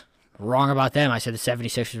Hawks. Wrong about them. I said the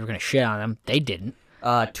 76ers were going to shit on them. They didn't.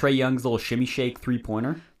 Trae Young's little shimmy shake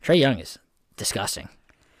 3-pointer. Trae Young is disgusting.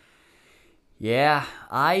 Yeah,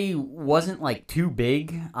 I wasn't too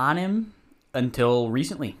big on him until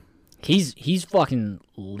recently. He's fucking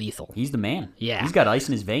lethal. He's the man. Yeah. He's got ice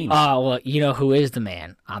in his veins. Well, you know who is the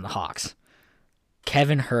man on the Hawks?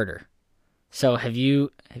 Kevin Huerter. So have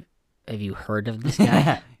you heard of this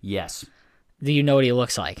guy? Yes. Do you know what he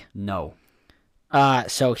looks like? No.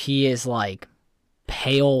 So he is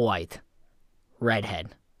pale white, redhead.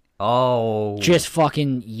 Oh. Just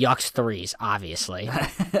fucking yucks threes, obviously.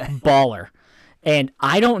 Baller. And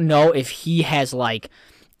I don't know if he has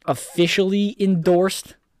officially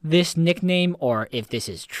endorsed this nickname or if this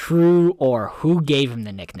is true or who gave him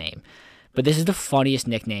the nickname. But this is the funniest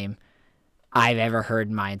nickname I've ever heard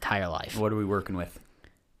in my entire life. What are we working with?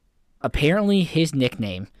 Apparently his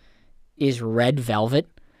nickname is Red Velvet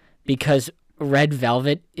because Red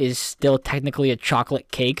Velvet is still technically a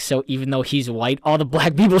chocolate cake, so even though he's white, all the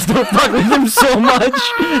black people still fuck with him so much.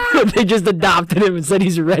 They just adopted him and said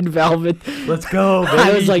he's Red Velvet. Let's go, baby.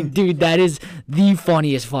 I was like, dude, that is the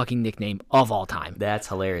funniest fucking nickname of all time. That's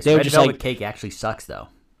hilarious. They were Red just Velvet Cake actually sucks, though.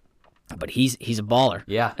 But he's a baller.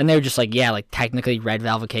 Yeah. And they were just like, yeah, like technically red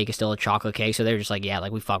velvet cake is still a chocolate cake, so they were just like, yeah,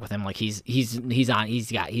 like we fuck with him, like he's in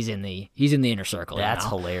the inner circle. That's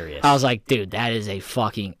you know? hilarious. I was like, dude, that is a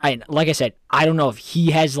fucking. Like I said, I don't know if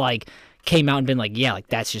he has like came out and been like, yeah, like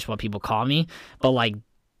that's just what people call me, but like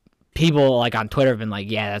people like on Twitter have been like,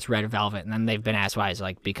 yeah, that's red velvet, and then they've been asked why. It's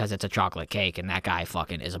like because it's a chocolate cake, and that guy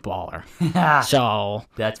fucking is a baller. So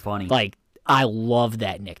that's funny. like, I love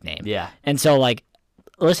that nickname. Yeah. And so like.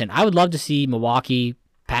 Listen, I would love to see Milwaukee,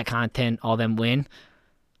 Pat Connaughton, all them win.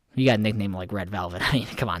 You got a nickname like Red Velvet. I mean,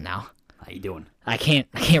 come on now. How you doing? I can't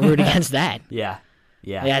root against that. Yeah.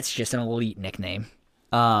 That's just an elite nickname.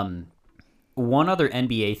 One other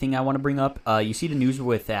NBA thing I want to bring up. You see the news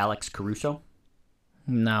with Alex Caruso?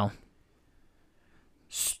 No.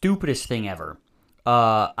 Stupidest thing ever.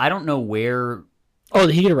 I don't know where. Oh,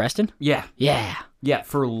 did he get arrested? Yeah. Yeah.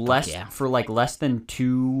 For less than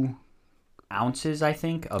 2 ounces, I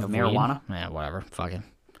think, of marijuana. Weed? Yeah, whatever. Fucking.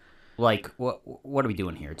 Like, what are we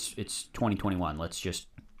doing here? It's 2021. Let's just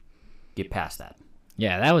get past that.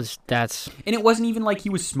 Yeah, that's. And it wasn't even like he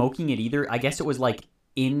was smoking it either. I guess it was like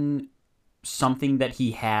in something that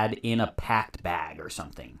he had in a packed bag or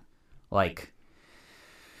something. Like,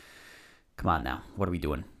 come on now. What are we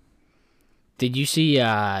doing? Did you see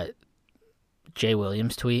Jay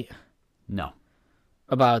Williams tweet? No.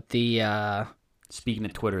 About the. Speaking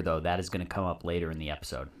of Twitter, though, that is going to come up later in the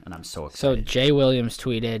episode, and I'm so So excited. Jay Williams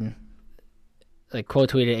tweeted, like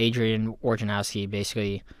quote tweeted Adrian Wojnarowski.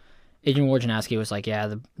 Basically, Adrian Wojnarowski was like,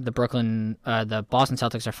 "Yeah, the Boston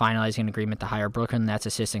Celtics are finalizing an agreement to hire Brooklyn Nets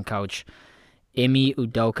assistant coach Ime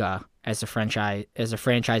Udoka as the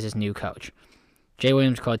franchise's new coach." Jay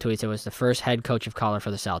Williams quote tweets, "It was the first head coach of color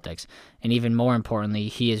for the Celtics, and even more importantly,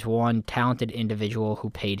 he is one talented individual who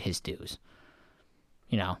paid his dues."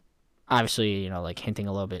 You know. Obviously, you know, like hinting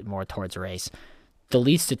a little bit more towards race,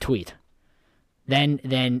 deletes the tweet. Then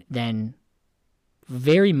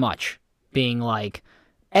very much being like,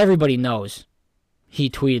 everybody knows he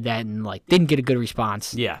tweeted that and like didn't get a good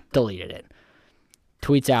response. Yeah. Deleted it.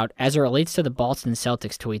 Tweets out, as it relates to the Boston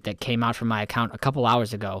Celtics tweet that came out from my account a couple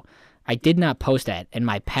hours ago, I did not post that and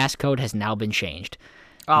my passcode has now been changed.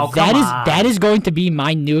 Oh, That is going to be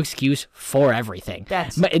my new excuse for everything.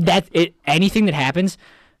 Anything that happens.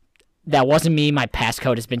 That wasn't me. My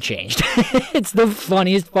passcode has been changed. It's the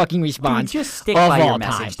funniest fucking response. Dude, just stick of by all your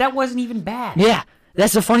message. time. That wasn't even bad. Yeah,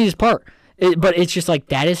 that's the funniest part. But it's just like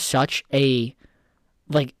that is such a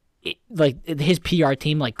like his PR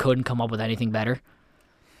team like couldn't come up with anything better.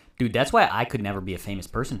 Dude, that's why I could never be a famous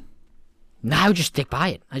person. No, I would just stick by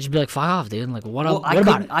it. I'd just be like, fuck off, dude. Like, what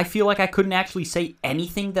about it? I feel like I couldn't actually say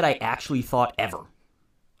anything that I actually thought ever.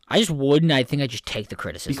 I just wouldn't. I think I'd just take the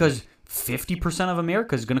criticism. Because 50% of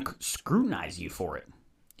America is going to scrutinize you for it.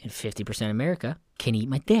 And 50% of America can eat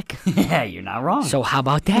my dick. Yeah, you're not wrong. So how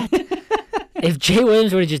about that? If Jay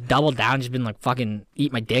Williams would have just doubled down, just been like, fucking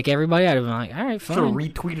eat my dick, everybody, I'd have been like, all right, fine. Should have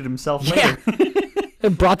retweeted himself later.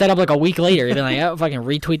 Brought that up like a week later. He'd been like, oh, fucking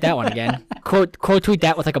retweet that one again. Quote tweet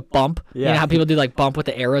that with like a bump. Yeah. You know how people do like bump with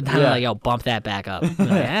the arrow down? Yeah. Like, yo, bump that back up. Like,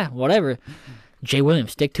 yeah, whatever. Jay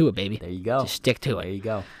Williams, stick to it, baby. There you go. Just stick to it. There you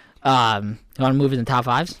go. You want to move into the top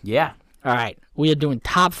fives? Yeah. All right. We are doing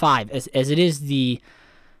top five. As it is the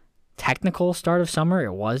technical start of summer.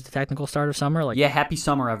 It was the technical start of summer. Like, Yeah, happy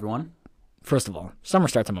summer, everyone. First of all, summer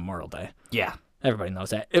starts on Memorial Day. Yeah. Everybody knows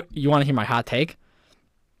that. You want to hear my hot take?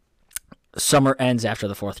 Summer ends after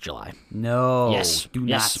the 4th of July. No. Yes. Do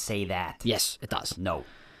Yes. not say that. Yes, it does. No.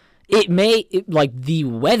 The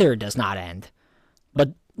weather does not end,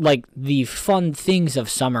 but like the fun things of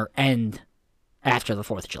summer end after the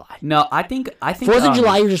 4th of July. No, I think 4th of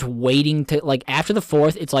July, you're just waiting to, like, after the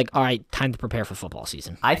 4th, it's like, all right, time to prepare for football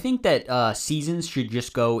season. I think that seasons should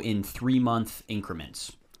just go in 3-month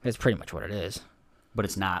increments. That's pretty much what it is. But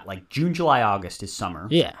it's not. Like, June, July, August is summer.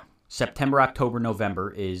 Yeah. September, October,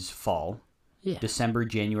 November is fall. Yeah. December,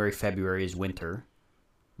 January, February is winter.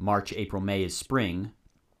 March, April, May is spring.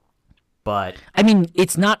 But I mean,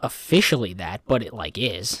 it's not officially that, but it, like,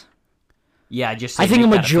 is. yeah, just I think the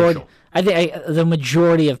the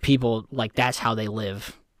majority of people, like, that's how they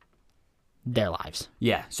live their lives.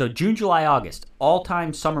 Yeah, so June, July, August,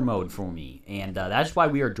 all-time summer mode for me. And that's why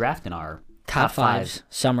we are drafting our Top five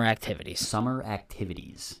summer activities. Summer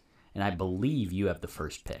activities. And I believe you have the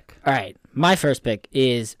first pick. All right, my first pick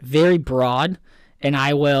is very broad, and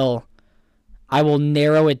I will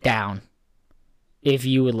narrow it down if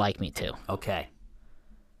you would like me to. Okay.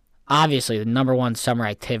 Obviously, the number one summer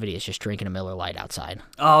activity is just drinking a Miller Lite outside.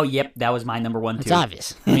 Oh, yep, that was my number one, too. It's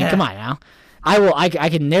obvious. I mean, come on now. I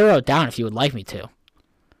can narrow it down if you would like me to.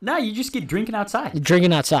 No, you just get drinking outside.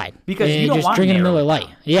 Drinking outside. Because And you don't just want to drinking a narrow Miller it Lite.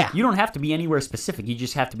 down. Yeah. You don't have to be anywhere specific. You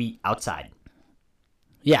just have to be outside.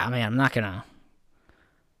 Yeah, I mean, I'm not gonna.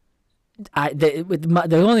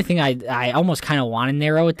 The only thing I almost kind of want to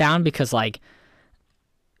narrow it down because like,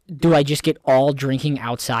 do I just get all drinking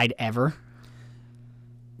outside ever?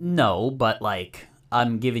 No, but like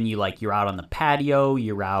I'm giving you like you're out on the patio,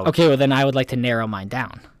 you're out. Okay, well then I would like to narrow mine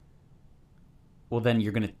down. Well, then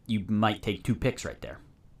you might take 2 picks right there.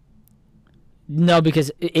 No,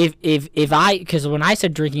 because because when I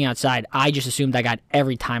said drinking outside, I just assumed I got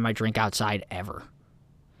every time I drink outside ever.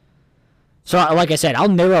 So like I said, I'll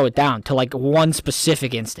narrow it down to like one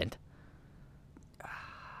specific instant.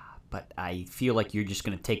 But I feel like you're just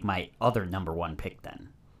gonna take my other number 1 pick then.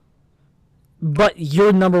 But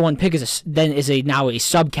your number 1 pick is now a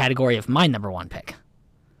subcategory of my number 1 pick.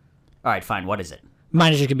 All right, fine. What is it?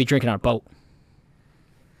 Mine is just gonna be drinking on a boat.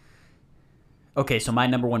 Okay, so my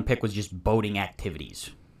number 1 pick was just boating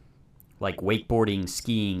activities, like wakeboarding,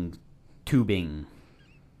 skiing, tubing.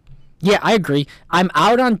 Yeah, I agree. I'm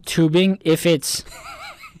out on tubing if it's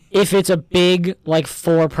a big like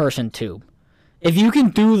 4-person tube. If you can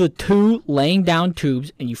do the 2 laying down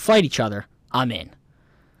tubes and you fight each other, I'm in.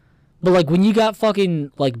 But like when you got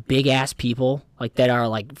fucking like big ass people like that are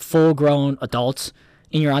like full grown adults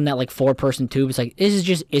and you're on that like 4-person tube, it's like this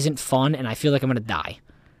just isn't fun and I feel like I'm gonna die.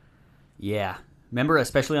 Yeah. Remember,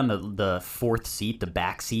 especially on the 4th seat, the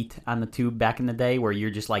back seat on the tube back in the day, where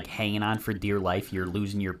you're just like hanging on for dear life. You're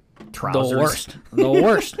losing your trousers. The worst. The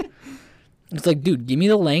worst. It's like, dude, give me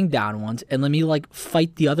the laying down ones and let me like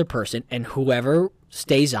fight the other person, and whoever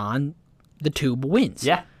stays on the tube wins.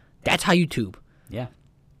 Yeah. That's how you tube. Yeah.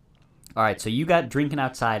 All right, so you got drinking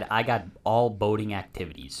outside. I got all boating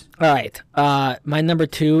activities. All right. My number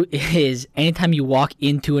 2 is anytime you walk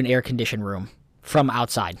into an air conditioned room from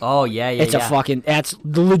outside. Oh, yeah. It's that's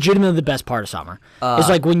legitimately the best part of summer. It's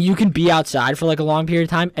like when you can be outside for like a long period of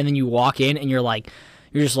time and then you walk in and you're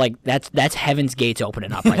just like, that's heaven's gates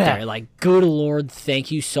opening up right there. Like, good Lord,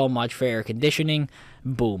 thank you so much for air conditioning.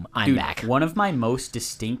 Boom, I'm back. One of my most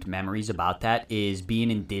distinct memories about that is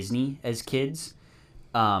being in Disney as kids.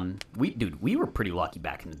 We were pretty lucky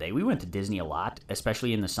back in the day. We went to Disney a lot,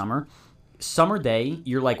 especially in the summer. Summer day,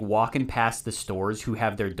 you're like walking past the stores who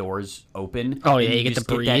have their doors open. Oh yeah, and you get the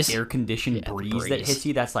breeze, get that air conditioned breeze that hits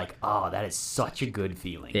you. That's like, oh, that is such a good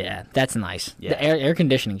feeling. Yeah, that's nice. Yeah. The air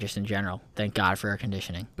conditioning, just in general. Thank God for air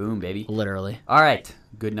conditioning. Boom, baby. Literally. All right,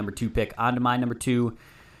 good number 2 pick. On to my number 2.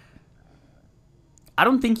 I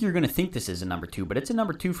don't think you're gonna think this is a number 2, but it's a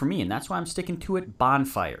number 2 for me, and that's why I'm sticking to it.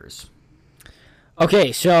 Bonfires.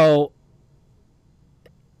 Okay, so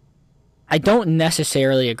I don't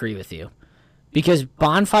necessarily agree with you. Because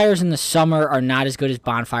bonfires in the summer are not as good as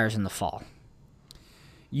bonfires in the fall.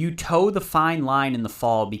 You toe the fine line in the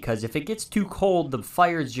fall because if it gets too cold, the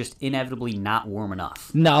fire is just inevitably not warm enough.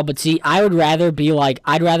 No, but see, I'd rather be like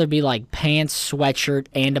pants, sweatshirt,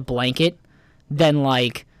 and a blanket than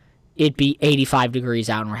like it be 85 degrees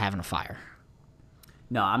out and we're having a fire.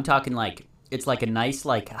 No, I'm talking like it's like a nice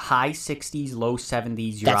like high 60s, low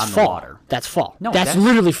 70s. You're That's on fall. the water. That's fall. No, that's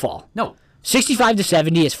literally fall. No, 65 to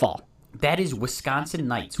 70 is fall. that is Wisconsin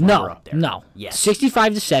nights when we're up there. No. Yes.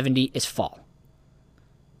 65 to 70 is fall.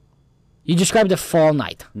 You described a fall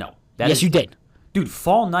night. No. Yes, you did. Dude,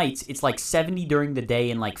 fall nights, it's like 70 during the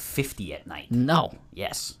day and like 50 at night. No.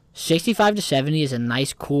 Yes. 65 to 70 is a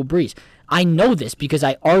nice, cool breeze. I know this because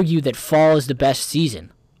I argue that fall is the best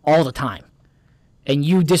season all the time. And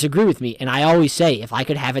you disagree with me, and I always say if I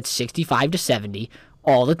could have it 65 to 70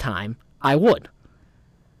 all the time, I would.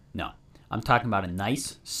 No. I'm talking about a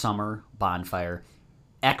nice summer bonfire.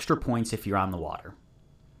 Extra points if you're on the water.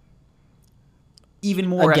 Even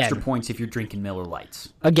more Again. extra points if you're drinking Miller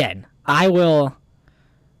Lights. Again, I will...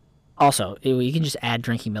 Also, you can just add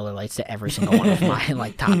drinking Miller Lights to every single one of my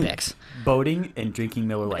like topics. Boating and drinking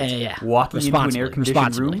Miller Lights. Yeah. Walking into an air-conditioned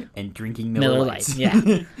Responsibly. room and drinking Miller Lights.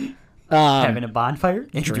 Yeah. Having a bonfire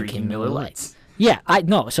and drinking Miller Lights. Yeah,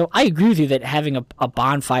 so I agree with you that having a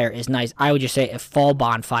bonfire is nice. I would just say a fall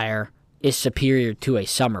bonfire is superior to a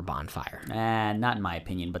summer bonfire. Not in my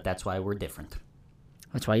opinion, but that's why we're different.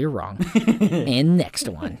 That's why you're wrong. And next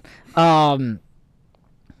one.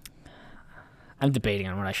 I'm debating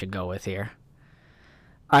on what I should go with here.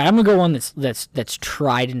 All right, I'm gonna go one that's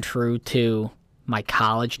tried and true to my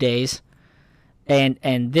college days,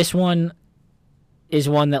 and this one is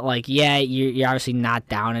one that like you're obviously not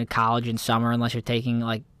down in college in summer unless you're taking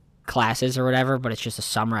like classes or whatever, but it's just a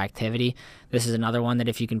summer activity. This is another one that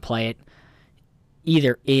if you can play it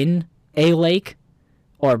either in a lake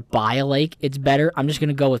or by a lake, it's better. I'm just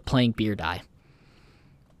gonna go with playing beer die.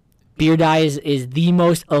 Beer Die is the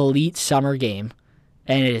most elite summer game,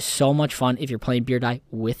 and it is so much fun if you're playing Beer Die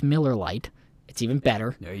with Miller Lite. It's even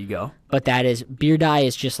better. There you go. But Beer Die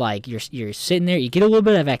is just like you're sitting there. You get a little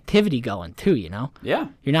bit of activity going too, you know? Yeah.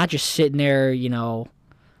 You're not just sitting there, you know,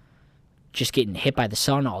 just getting hit by the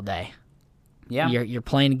sun all day. Yeah. You're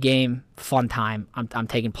playing a game, fun time. I'm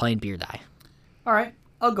taking playing Beer Die. All right.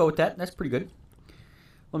 I'll go with that. That's pretty good.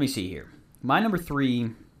 Let me see here. My number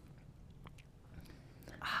 3.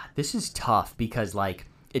 This is tough because, like,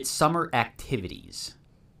 it's summer activities,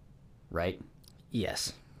 right?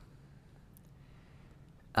 Yes.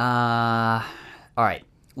 All right.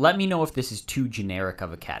 Let me know if this is too generic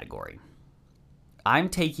of a category. I'm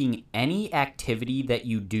taking any activity that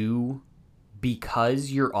you do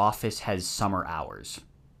because your office has summer hours.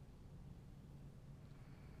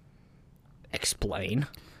 Explain.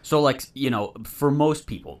 So, like, you know, for most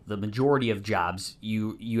people, the majority of jobs,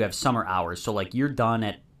 you have summer hours. So, like, you're done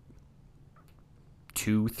at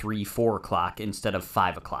 2, 3, 4 o'clock instead of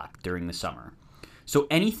 5 o'clock during the summer. So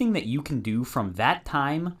anything that you can do from that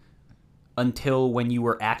time until when you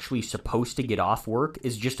were actually supposed to get off work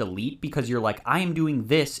is just elite because you're like, I am doing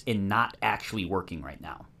this and not actually working right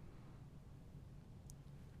now.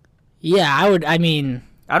 Yeah, I mean...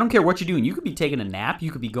 I don't care what you're doing. You could be taking a nap. You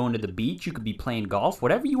could be going to the beach. You could be playing golf.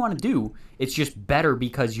 Whatever you want to do, it's just better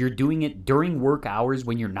because you're doing it during work hours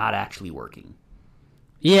when you're not actually working.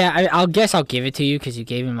 Yeah, I'll guess I'll give it to you because you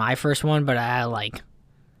gave me my first one, but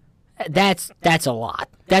that's a lot.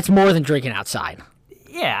 That's more than drinking outside.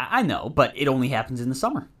 Yeah, I know, but it only happens in the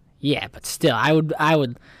summer. Yeah, but still, I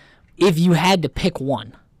would, if you had to pick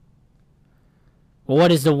one. Well,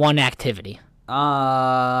 what is the one activity?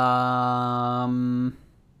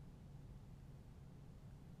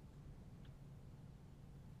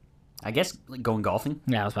 I guess like going golfing.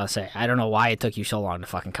 Yeah, I was about to say. I don't know why it took you so long to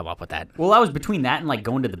fucking come up with that. Well, I was between that and like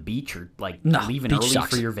going to the beach or like leaving early sucks.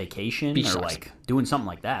 for your vacation Beach or sucks. like doing something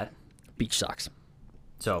like that. Beach sucks.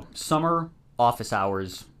 So summer office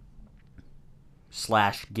hours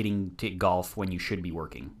 / getting to golf when you should be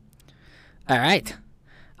working. All right.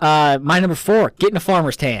 My number 4, getting a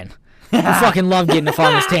farmer's tan. I fucking love getting a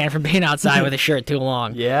farmer's tan from being outside with a shirt too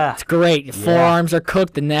long. Yeah. It's great. Your forearms are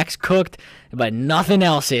cooked, the neck's cooked, but nothing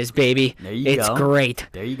else is, baby. There you It's go. great.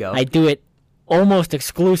 There you go. I do it almost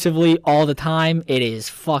exclusively all the time. It is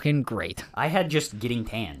fucking great. I had just getting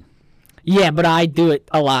tan. Yeah, but I do it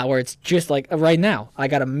a lot where it's just like right now. I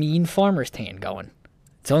got a mean farmer's tan going.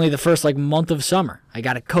 It's only the first like month of summer. I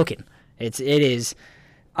got it cooking. It is.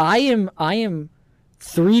 I am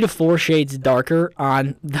 3 to 4 shades darker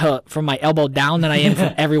from my elbow down than I am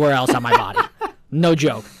from everywhere else on my body. No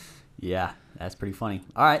joke. Yeah, that's pretty funny.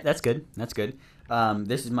 All right, that's good. That's good.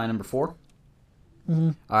 This is my number 4. Mm-hmm.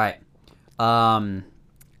 All right.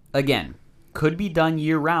 Again, could be done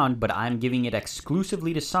year round, but I'm giving it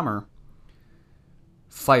exclusively to summer.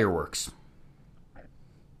 Fireworks.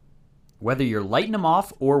 Whether you're lighting them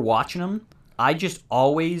off or watching them, I just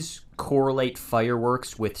always correlate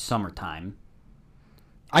fireworks with summertime.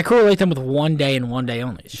 I correlate them with one day and one day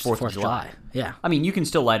only. It's just 4th of July. Yeah. I mean, you can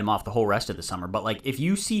still light them off the whole rest of the summer, but like if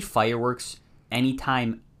you see fireworks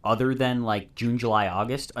anytime other than like June, July,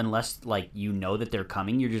 August, unless like you know that they're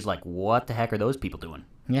coming, you're just like, what the heck are those people doing?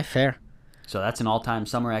 Yeah, fair. So that's an all-time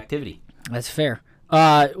summer activity. That's fair.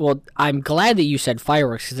 Well, I'm glad that you said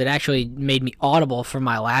fireworks because it actually made me audible for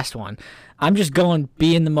my last one. I'm just going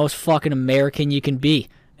being the most fucking American you can be.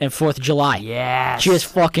 And 4th of July. Yes. Just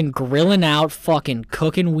fucking grilling out, fucking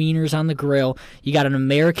cooking wieners on the grill. You got an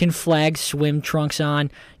American flag swim trunks on.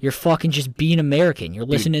 You're fucking just being American. You're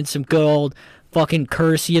listening to some good old fucking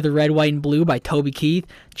Courtesy of the Red, White, and Blue by Toby Keith.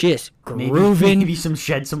 Just grooving. Maybe some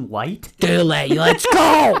Shed Some Light. Let's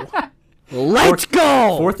go. Let's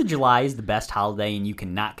go. 4th of July is the best holiday, and you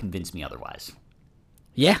cannot convince me otherwise.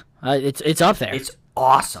 Yeah, it's up there. It's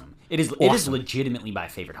awesome. It is Awesome. legitimately my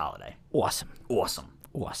favorite holiday. Awesome. Awesome.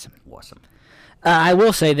 I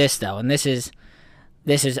will say this though, and this is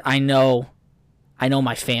I know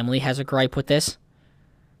my family has a gripe with this.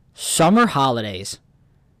 Summer holidays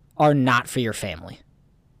are not for your family.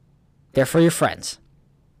 They're for your friends.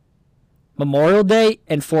 Memorial Day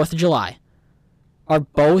and 4th of July are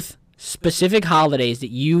both specific holidays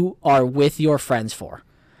that you are with your friends for.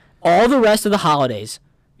 All the rest of the holidays,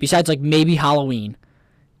 besides like maybe Halloween,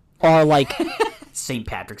 are like St.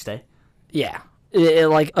 Patrick's Day. yeah.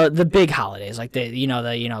 The big holidays, like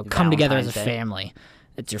come together as a Valentine's Day. family.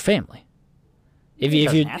 It's your family. If It you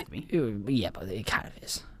doesn't have to be. Yeah, but it kind of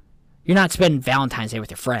is. You're not spending Valentine's Day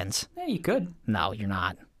with your friends. Yeah, you could. No, you're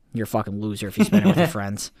not. You're a fucking loser if you spend it with your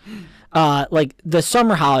friends. Like the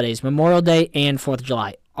summer holidays, Memorial Day and 4th of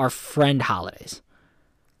July, are friend holidays.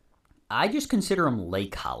 I just consider them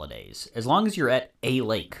lake holidays. As long as you're at a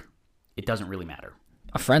lake, it doesn't really matter.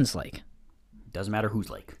 A friend's lake. Doesn't matter whose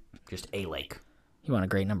lake. Just a lake. You want a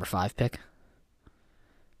great number 5 pick?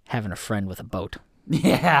 Having a friend with a boat.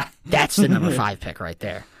 Yeah. That's the number 5 pick right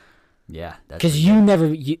there. Yeah. Because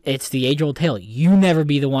it's the age-old tale. You never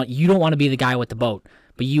be the one. You don't want to be the guy with the boat,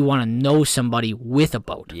 but you want to know somebody with a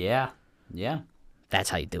boat. Yeah. Yeah. That's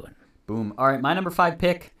how you do it. Boom. All right, my number 5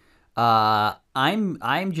 pick.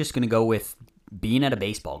 I'm just gonna go with being at a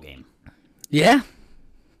baseball game. Yeah.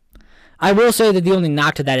 I will say that the only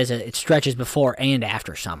knock to that is that it stretches before and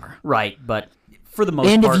after summer. Right, but for the most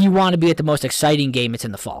And part, if you want to be at the most exciting game, it's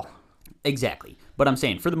in the fall. exactly. But I'm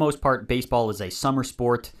saying, for the most part, baseball is a summer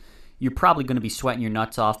sport. You're probably going to be sweating your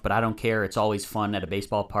nuts off, but I don't care. It's always fun at a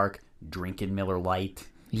baseball park, drinking Miller Lite.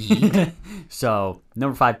 So,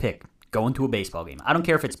 number 5 pick, going to a baseball game. I don't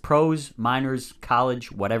care if it's pros, minors,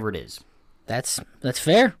 college, whatever it is. That's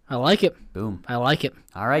fair. I like it. Boom. I like it.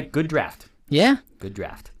 All right, good draft. Yeah. Good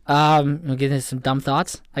draft. We'll get into some dumb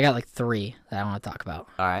thoughts. I got like 3 that I want to talk about.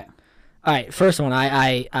 All right. All right, first one.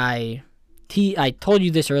 I told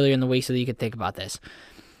you this earlier in the week so that you could think about this.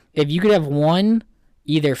 If you could have one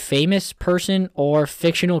either famous person or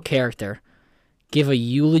fictional character give a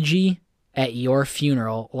eulogy at your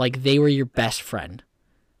funeral like they were your best friend,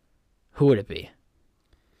 who would it be?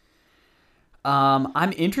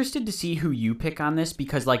 I'm interested to see who you pick on this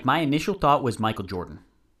because, like, my initial thought was Michael Jordan.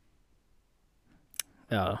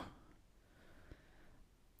 Oh.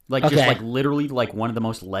 Like, Okay. just, like, literally, like, one of the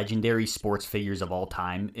most legendary sports figures of all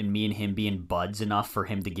time, and me and him being buds enough for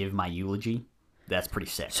him to give my eulogy. That's pretty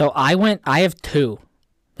sick. So I have 2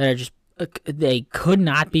 that are just, they could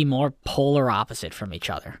not be more polar opposite from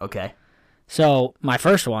each other. Okay. So my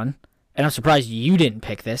first one, and I'm surprised you didn't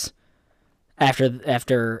pick this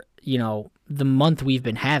after you know, the month we've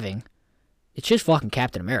been having, it's just fucking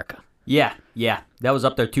Captain America. Yeah, that was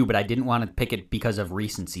up there too, but I didn't want to pick it because of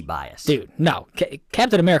recency bias. Dude, no.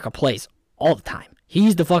 Captain America plays all the time.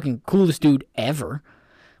 He's the fucking coolest dude ever.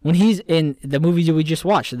 When he's in the movies that we just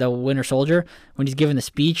watched, The Winter Soldier, when he's giving the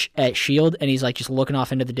speech at S.H.I.E.L.D. and he's like just looking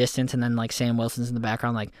off into the distance and then like Sam Wilson's in the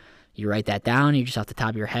background like, you write that down, you're just off the top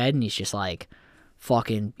of your head, and he's just like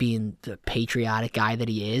fucking being the patriotic guy that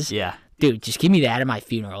he is. Yeah. Dude, just give me that at my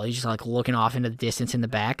funeral. He's just like looking off into the distance in the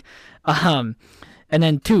back. And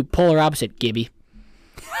then 2, polar opposite, Gibby.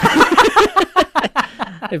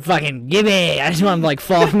 Fucking Gibby. I just want him to like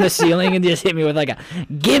fall from the ceiling and just hit me with like a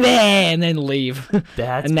Gibby and then leave.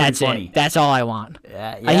 That's funny. it. That's all I want.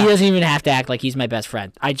 Yeah. He doesn't even have to act like he's my best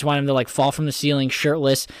friend. I just want him to like fall from the ceiling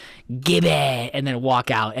shirtless, Gibby, and then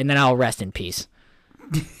walk out, and then I'll rest in peace.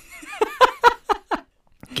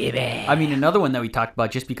 Gibby. I mean, another one that we talked about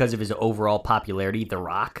just because of his overall popularity, The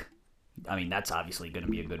Rock. I mean, that's obviously going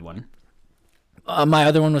to be a good one. My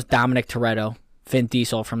other one was Dominic Toretto, Vin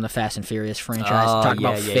Diesel from the Fast and Furious franchise. Talk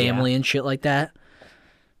about family and shit like that.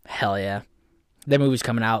 Hell yeah. That movie's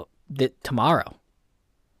coming out tomorrow.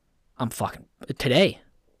 I'm fucking... Today,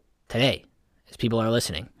 as people are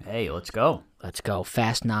listening. Hey, let's go. Let's go.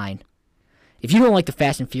 Fast 9. If you don't like the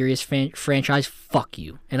Fast and Furious franchise, fuck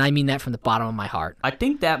you. And I mean that from the bottom of my heart. I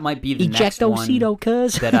think that might be the next one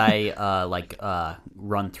that I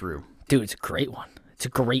run through. Dude, it's a great one. It's a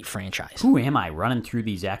great franchise. Who am I running through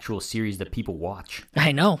these actual series that people watch?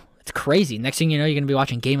 I know. It's crazy. Next thing you know, you're going to be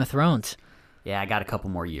watching Game of Thrones. Yeah, I got a couple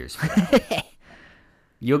more years for that.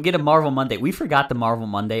 You'll get a Marvel Monday. We forgot the Marvel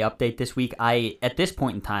Monday update this week. At this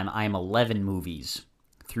point in time, I am 11 movies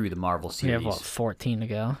through the Marvel We series. have, 14 to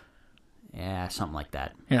go? Yeah, something like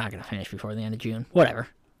that. You're not going to finish before the end of June. Whatever.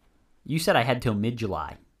 You said I had till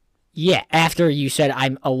mid-July. Yeah, after you said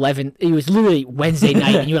I'm 11, it was literally Wednesday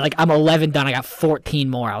night, and you were like, I'm 11 done, I got 14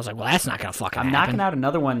 more. I was like, well, that's not going to fucking I'm happen. knocking out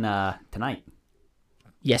another one tonight.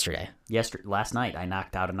 Yesterday. Last night, I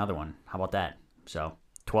knocked out another one. How about that? So,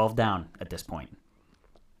 12 down at this point.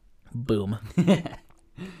 Boom. All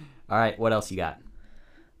right, what else you got?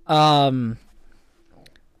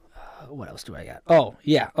 What else do I got? Oh,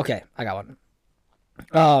 yeah, okay, I got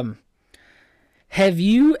one. Have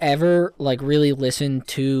you ever, like, really listened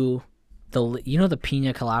to the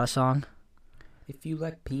Pina Colada song? If you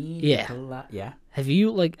like pina Yeah. colada. Yeah. Have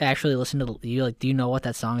you, like, actually listened to, do you know what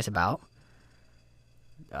that song is about?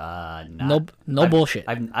 No bullshit.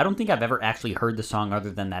 I don't think I've ever actually heard the song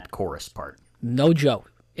other than that chorus part. No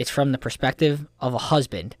joke. It's from the perspective of a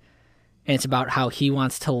husband, and it's about how he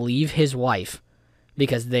wants to leave his wife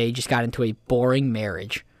because they just got into a boring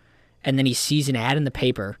marriage. And then he sees an ad in the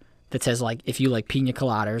paper that says, like, if you like pina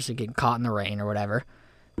coladas and getting caught in the rain or whatever,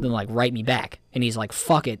 then, like, write me back. And he's like,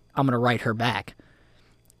 fuck it, I'm going to write her back.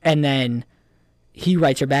 And then he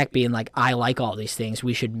writes her back being like, I like all these things.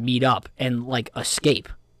 We should meet up and like escape,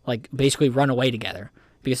 like basically run away together,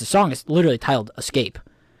 because the song is literally titled Escape.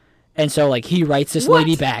 And so like he writes this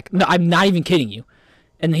lady back. No, I'm not even kidding you.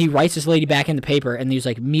 And he writes this lady back in the paper, and he's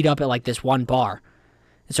like, meet up at like this one bar.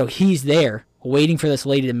 And so he's there waiting for this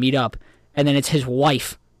lady to meet up, and then it's his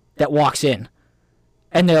wife that walks in.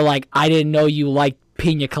 And they're like, I didn't know you liked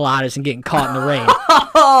pina coladas and getting caught in the rain.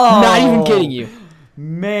 Not even kidding you.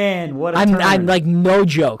 Man, what a turn. I'm like, no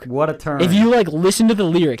joke. What a turn. If you like listen to the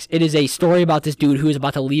lyrics, it is a story about this dude who is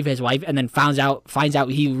about to leave his wife and then finds out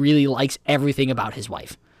he really likes everything about his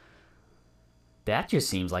wife. That just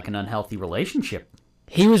seems like an unhealthy relationship.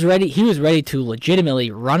 He was ready to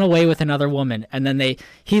legitimately run away with another woman, and then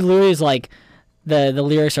he literally is like, the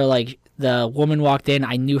lyrics are like, the woman walked in,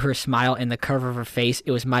 I knew her smile and the curve of her face,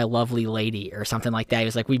 it was my lovely lady, or something like that. He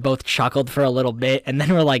was like, we both chuckled for a little bit, and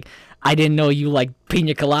then we're like, I didn't know you like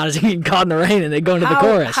pina coladas and getting caught in the rain, and they go into the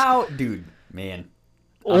chorus. Dude, man.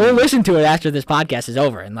 We'll listen to it after this podcast is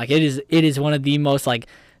over, and like it is one of the most like,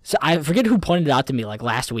 so I forget who pointed it out to me like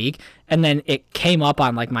last week, and then it came up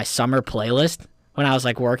on like my summer playlist when I was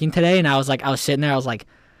like working today, and I was sitting there, I was like,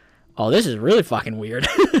 oh, this is really fucking weird.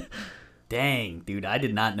 Dang, dude, I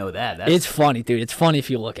did not know that. It's funny, dude. It's funny if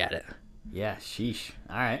you look at it. Yeah, sheesh.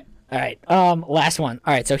 All right. Last one.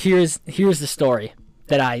 All right, so here's the story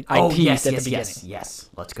that I teased at the beginning. Yes.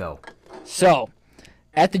 Let's go. So,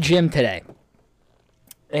 at the gym today,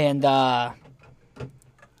 and gotta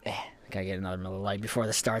get another Miller Lite before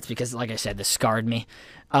this starts because, like I said, this scarred me.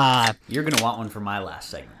 You're gonna want one for my last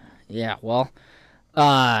segment. Yeah, well,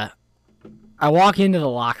 I walk into the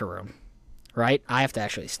locker room, right? I have to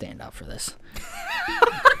actually stand up for this.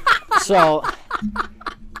 So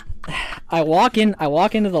I walk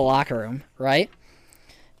into the locker room, right?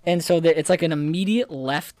 And so it's like an immediate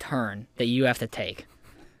left turn that you have to take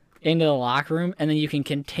into the locker room, and then you can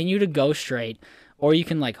continue to go straight, or you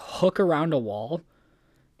can like hook around a wall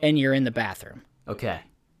and you're in the bathroom. Okay.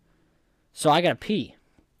 So I gotta pee.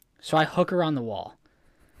 So I hook around the wall.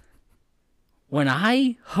 When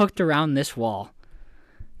I hooked around this wall,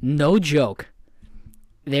 no joke,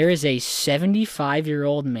 there is a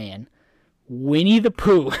 75-year-old man, Winnie the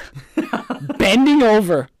Pooh, bending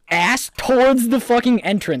over, ass towards the fucking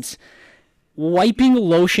entrance, wiping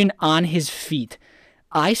lotion on his feet.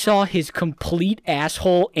 I saw his complete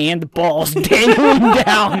asshole and balls dangling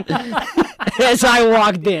down as I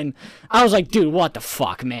walked in. I was like, dude, what the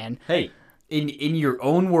fuck, man? Hey, in your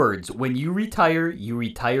own words, when you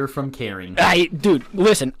retire from caring. Dude,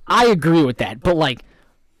 listen, I agree with that, but like,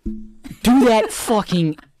 do that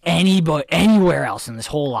fucking anywhere else in this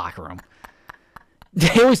whole locker room.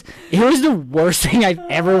 It was the worst thing I've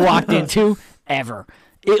ever walked into, ever.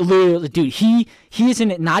 It literally, dude, he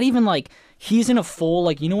isn't, not even like, he's in a full,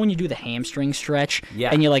 like, you know when you do the hamstring stretch? Yeah.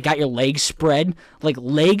 And you, like, got your legs spread? Like,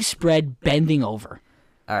 leg spread, bending over.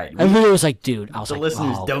 All right. I literally was like, dude, the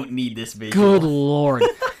listeners don't need this visual. Good Lord.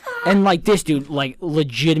 And, like, this dude, like,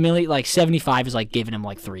 legitimately, like, 75 is, like, giving him,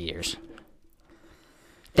 like, 3 years.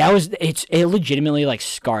 It legitimately, like,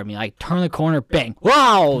 scarred me. Like, turn the corner, bang.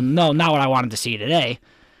 Wow! No, not what I wanted to see today.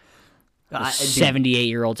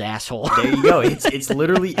 78-year-old's asshole. There you go. It's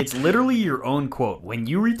literally your own quote. When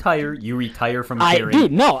you retire from caring.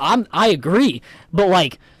 Dude, no, I agree. But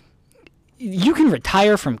like, you can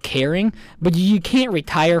retire from caring, but you can't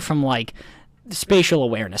retire from like spatial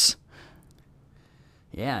awareness.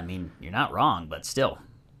 Yeah, I mean, you're not wrong, but still.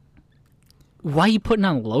 Why are you putting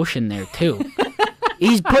on lotion there too?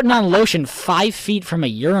 He's putting on lotion 5 feet from a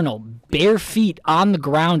urinal, bare feet on the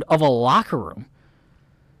ground of a locker room.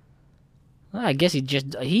 Well, I guess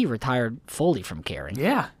he retired fully from caring.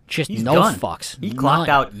 Yeah, just he's no done. fucks. He clocked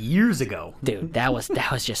out years ago. Dude, that was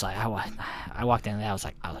just like I walked in and I was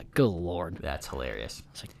like, good Lord. That's hilarious.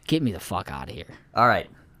 It's like, get me the fuck out of here. All right,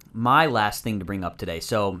 my last thing to bring up today.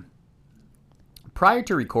 So prior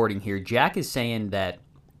to recording here, Jack is saying that,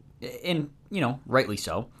 and rightly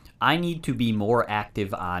so, I need to be more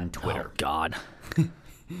active on Twitter. Oh God.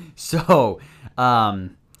 So,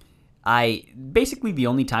 I basically the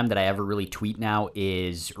only time that I ever really tweet now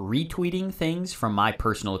is retweeting things from my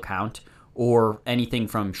personal account or anything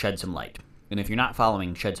from Shed Some Light. And if you're not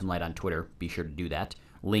following Shed Some Light on Twitter, be sure to do that.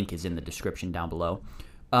 Link is in the description down below.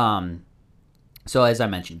 So as I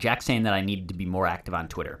mentioned, Jack's saying that I needed to be more active on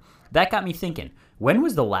Twitter. That got me thinking, when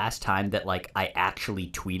was the last time that I actually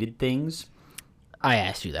tweeted things? I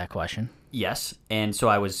asked you that question. Yes, and so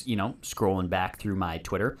I was, scrolling back through my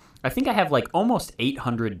Twitter. I think I have almost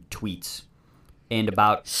 800 tweets, and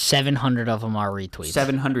about 700 of them are retweets.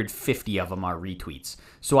 750 of them are retweets.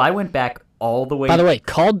 So I went back all the way. By the way,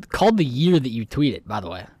 called the year that you tweeted. By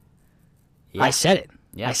the way. Yeah. I said it.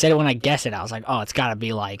 Yeah. I said it when I guessed it. I was like, oh, it's got to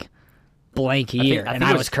be like blank year. And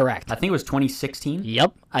I was correct. I think it was 2016.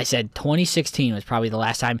 Yep. I said 2016 was probably the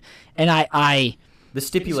last time. And I The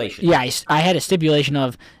stipulation. yeah, I had a stipulation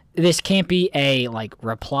of this can't be a like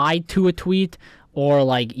reply to a tweet, or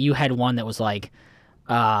like you had one that was like,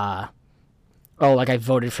 like I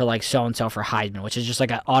voted for like so and so for Heisman, which is just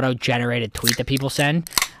like an auto-generated tweet that people send.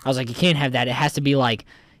 I was like, you can't have that. It has to be like,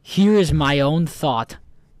 here is my own thought.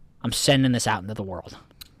 I'm sending this out into the world.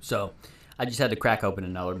 So I just had to crack open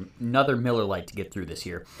another Miller Lite to get through this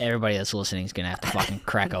here. Everybody that's listening is gonna have to fucking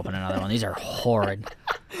crack open another one. These are horrid.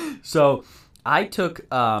 So I took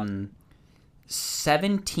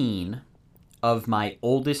 17 of my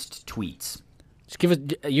oldest tweets. Just give us.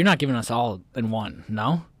 You're not giving us all in one,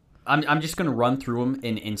 no? I'm just gonna run through them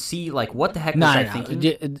and see like what the heck was No, I no,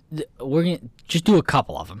 thinking. We're gonna just do a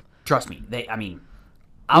couple of them. Trust me, we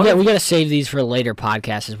We got to save these for later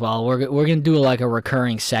podcasts as well. We're gonna do like a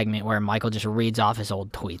recurring segment where Michael just reads off his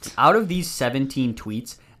old tweets. out of these 17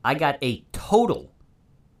 tweets, I got a total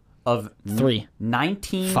of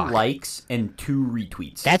 19 Fuck. likes and 2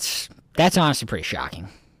 retweets. That's honestly pretty shocking.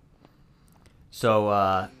 So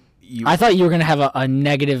I thought you were gonna have a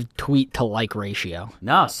negative tweet to like ratio.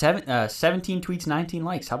 no 17 tweets, 19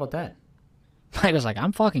 likes. How about that? Michael's like,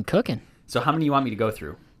 I'm fucking cooking. So how many you want me to go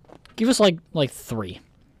through? Give us like 3.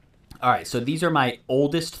 All right, so these are my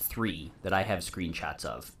oldest 3 that I have screenshots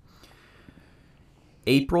of.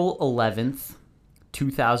 April 11th,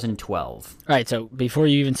 2012. All right, so before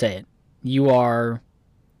you even say it, you are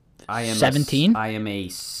I am 17? I am a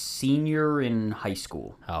senior in high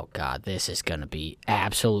school. Oh God, this is gonna be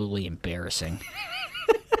absolutely embarrassing.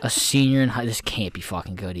 A senior in high, this can't be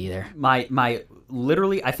fucking good either. My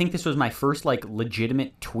literally, I think this was my first like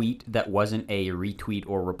legitimate tweet that wasn't a retweet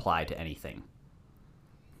or reply to anything.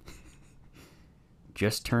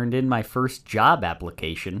 Just turned in my first job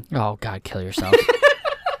application. Oh God, kill yourself. And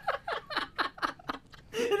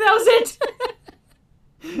that was it.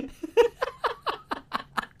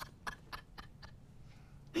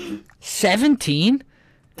 17?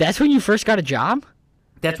 That's when you first got a job?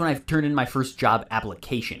 That's when I turned in my first job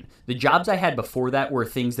application. The jobs I had before that were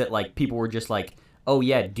things that like people were just like, "Oh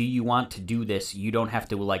yeah, do you want to do this? You don't have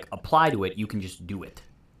to like apply to it. You can just do it."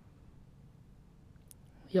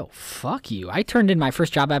 Yo, fuck you. I turned in my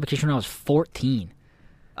first job application when I was 14.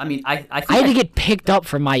 I mean, I think I had to get picked up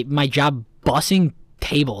for my job bussing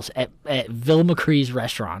tables at Vil McCree's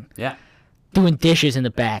restaurant. yeah. Doing dishes in the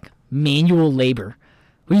back. Manual labor.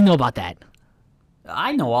 What do you know about that?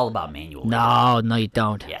 I know all about manual labor. No, you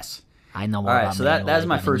don't. Yes. I know more All right, about so manual that's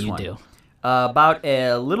my labor first than you one. do. About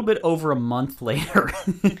a little bit over a month later.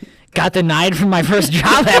 Got denied from my first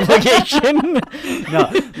job application. No,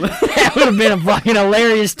 That would have been a fucking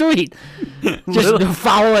hilarious tweet. Just to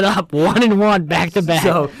follow it up, 1 and 1, back to back.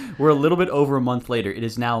 so we're a little bit over a month later. It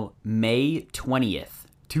is now May 20th,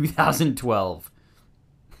 2012.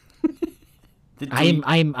 The tweet,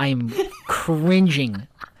 I'm cringing,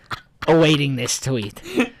 awaiting this tweet.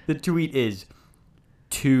 the tweet is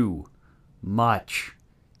too much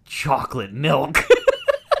chocolate milk.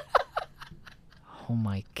 Oh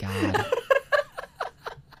my God.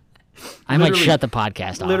 I might Literally- shut the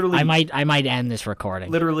podcast off. literally- I might end this recording.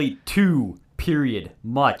 Literally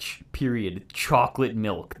much chocolate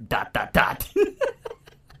milk. ...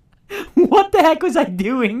 What the heck was I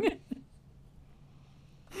doing?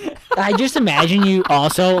 I just imagine you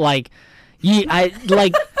also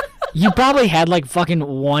you probably had like fucking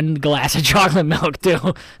 1 glass of chocolate milk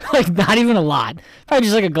too. Like not even a lot. Probably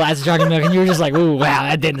just like a glass of chocolate milk and you were just like, ooh, wow,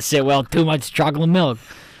 that didn't sit well. Too much chocolate milk.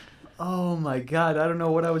 Oh my God, I don't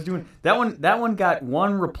know what I was doing. That one got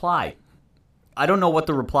 1 reply. I don't know what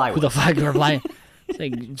the reply was. Who the fuck reply? It's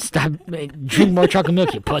like, stop, drink more chocolate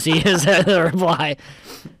milk, you pussy, is the reply.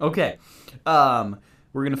 Okay.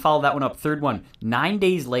 We're going to follow that one up. Third one. 9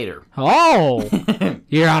 days later. Oh,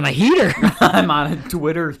 you're on a heater. I'm on a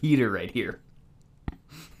Twitter heater right here.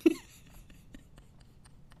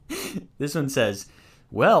 This one says,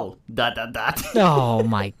 well, ... Oh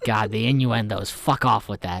my God, the innuendos. Fuck off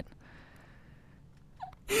with that.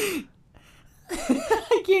 I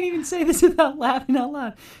can't even say this without laughing out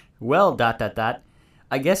loud. Well, ...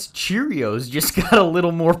 I guess Cheerios just got a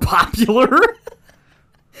little more popular.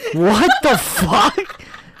 What the fuck?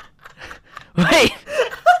 Wait.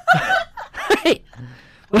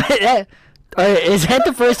 Is that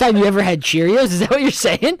the first time you ever had Cheerios? Is that what you're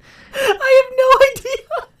saying? I have no idea.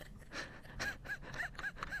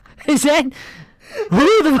 Is that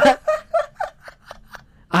who the?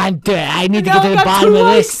 I'm dead. I need to Now get to I the got bottom 2 of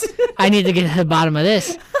this. likes. I need to get to the bottom of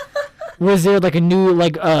this. Was there like a new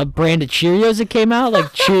brand of Cheerios that came out, like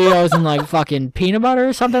Cheerios and like fucking peanut butter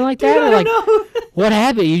or something like that? Dude, Or, like, I don't know. what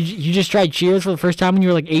happened? You just tried Cheerios for the first time when you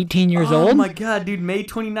were like 18 years Oh old? my god, dude, May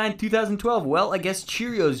 29, 2012. Well, I guess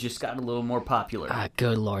Cheerios just got a little more popular. Ah,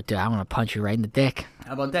 good lord, dude! I want to punch you right in the dick.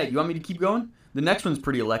 How about that? You want me to keep going? The next one's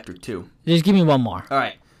pretty electric too. Just give me one more, All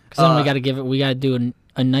right. because then we got to do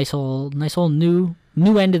a nice old new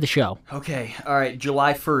end of the show. Okay. All right.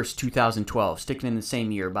 July 1st, 2012. Sticking in the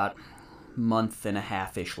same year, about month and a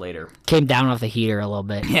half-ish later. Came down off the heater a little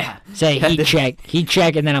bit. Yeah. Say heat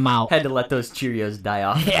check, and then I'm out. Had to let those Cheerios die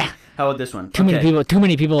off. Yeah. How about this one? Too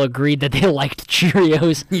many people agreed that they liked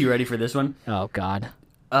Cheerios. You ready for this one? Oh God.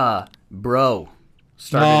 Bro.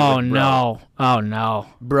 Started Oh with bro. no. Oh no.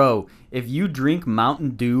 Bro, if you drink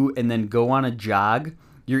Mountain Dew and then go on a jog,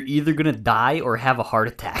 you're either gonna die or have a heart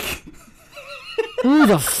attack. Who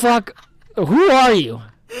the fuck? Who are you?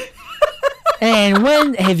 And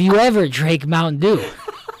when have you ever drank Mountain Dew?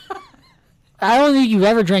 I don't think you've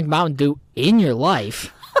ever drank Mountain Dew in your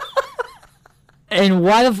life. And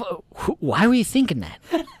why were you thinking that?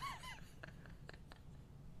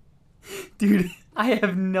 Dude, I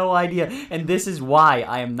have no idea. And this is why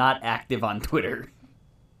I am not active on Twitter.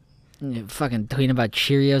 You're fucking tweeting about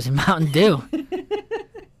Cheerios and Mountain Dew.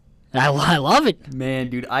 I love it. Man,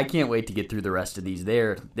 dude, I can't wait to get through the rest of these.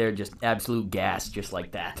 They're just absolute gas, just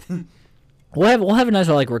like that. We'll have a nice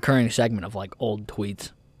like recurring segment of like old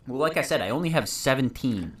tweets. Well, like I said, I only have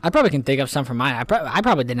 17. I probably can think of some from mine. I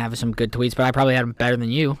probably didn't have some good tweets, but I probably had them better than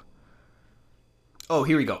you. Oh,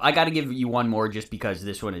 here we go. I got to give you one more just because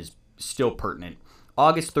this one is still pertinent.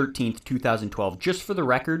 August 13th, 2012. Just for the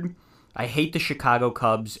record, I hate the Chicago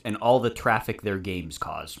Cubs and all the traffic their games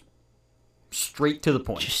cause. Straight to the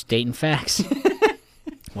point. Just stating facts.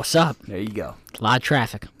 What's up? There you go. A lot of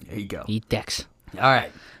traffic. There you go. Eat dicks. All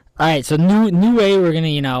right. All right, so new way we're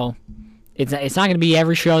gonna, it's not gonna be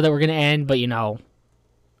every show that we're gonna end, but I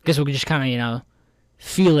guess we can just kind of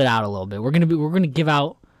feel it out a little bit. We're gonna give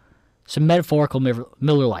out some metaphorical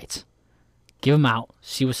Miller Lights. Give them out.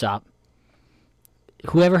 See what's up.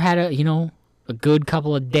 Whoever had a good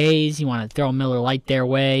couple of days, you want to throw a Miller Lite their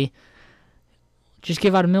way, just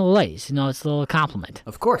give out a Miller Lite. It's a little compliment.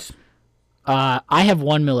 Of course. I have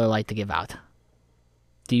one Miller Lite to give out.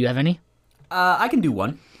 Do you have any? I can do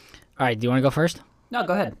one. All right, do you want to go first? No,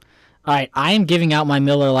 go ahead. All right, I am giving out my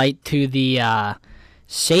Miller Lite to the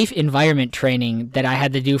safe environment training that I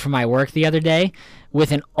had to do for my work the other day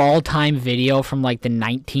with an all-time video from like the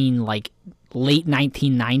late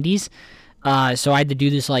 1990s. So I had to do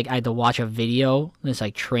this, I had to watch a video, this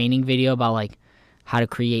training video about how to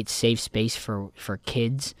create safe space for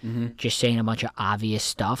kids, just saying a bunch of obvious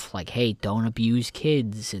stuff like, hey, don't abuse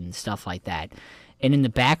kids and stuff like that. And in the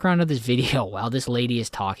background of this video, while this lady is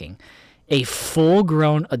talking, a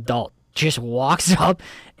full-grown adult just walks up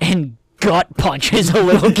and gut punches a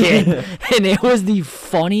little kid. And it was the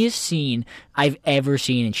funniest scene I've ever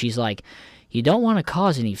seen. And she's like, you don't want to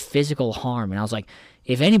cause any physical harm. And I was like,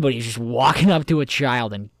 if anybody's just walking up to a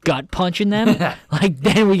child and gut punching them,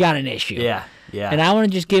 then we got an issue. Yeah, yeah. And I want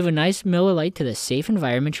to just give a nice Miller Lite to the safe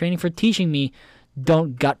environment training for teaching me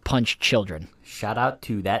don't gut punch children. Shout out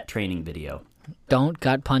to that training video. Don't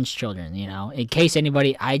gut punch children, in case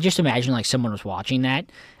anybody, I just imagine someone was watching that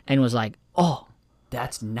and was like, oh,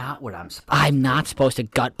 That's not what I'm supposed to I'm not supposed to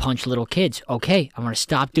gut punch little kids. Okay, I'm going to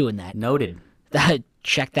stop doing that. Noted.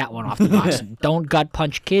 Check that one off the box. Don't gut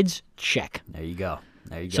punch kids. Check. There you go.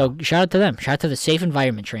 There you go. So shout out to them. Shout out to the safe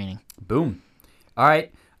environment training. Boom. All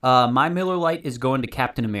right. My Miller Lite is going to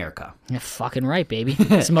Captain America. Yeah, fucking right, baby.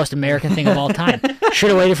 It's the most American thing of all time. Should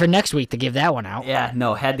have waited for next week to give that one out. Yeah,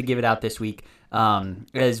 no, had to give it out this week.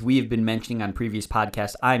 As we have been mentioning on previous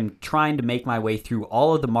podcasts, I'm trying to make my way through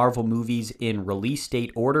all of the Marvel movies in release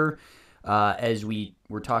date order. As we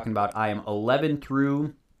were talking about, I am 11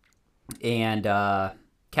 through, and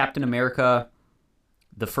Captain America,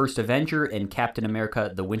 The First Avenger, and Captain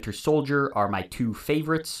America, The Winter Soldier are my two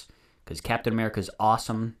favorites, because Captain America is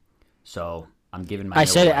awesome. So I'm giving my. I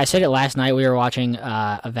said it last night. We were watching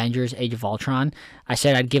Avengers: Age of Ultron. I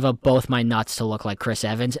said I'd give up both my nuts to look like Chris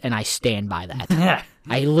Evans, and I stand by that.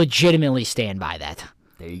 I legitimately stand by that.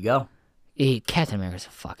 There you go. Captain America's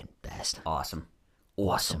the fucking best. Awesome.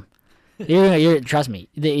 You're trust me.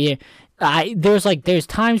 There's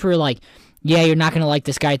times where yeah, you're not gonna like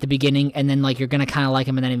this guy at the beginning, and then you're gonna kind of like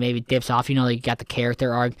him, and then he maybe dips off. You got the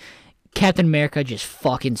character arc. Captain America just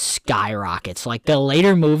fucking skyrockets. The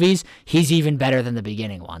later movies, he's even better than the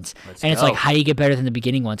beginning ones. It's how do you get better than the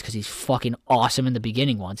beginning ones? Because he's fucking awesome in the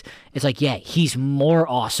beginning ones. It's yeah, he's more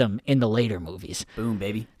awesome in the later movies. Boom,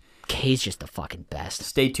 baby. Kay's just the fucking best.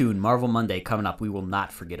 Stay tuned. Marvel Monday coming up. We will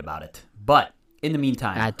not forget about it. But in the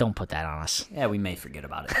meantime, Don't put that on us. yeah, we may forget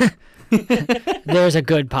about it. There's a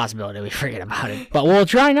good possibility we forget about it, but we'll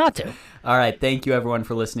try not to. All right. Thank you, everyone,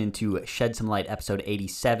 for listening to Shed Some Light, episode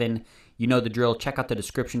 87. You know the drill. Check out the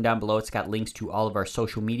description down below. It's got links to all of our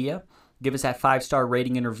social media. Give us that 5-star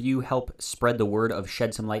rating and review. Help spread the word of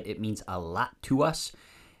Shed Some Light. It means a lot to us.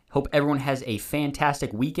 Hope everyone has a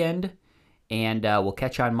fantastic weekend, and we'll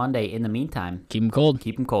catch you on Monday. In the meantime, Keep them cold.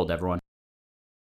 keep them cold, everyone.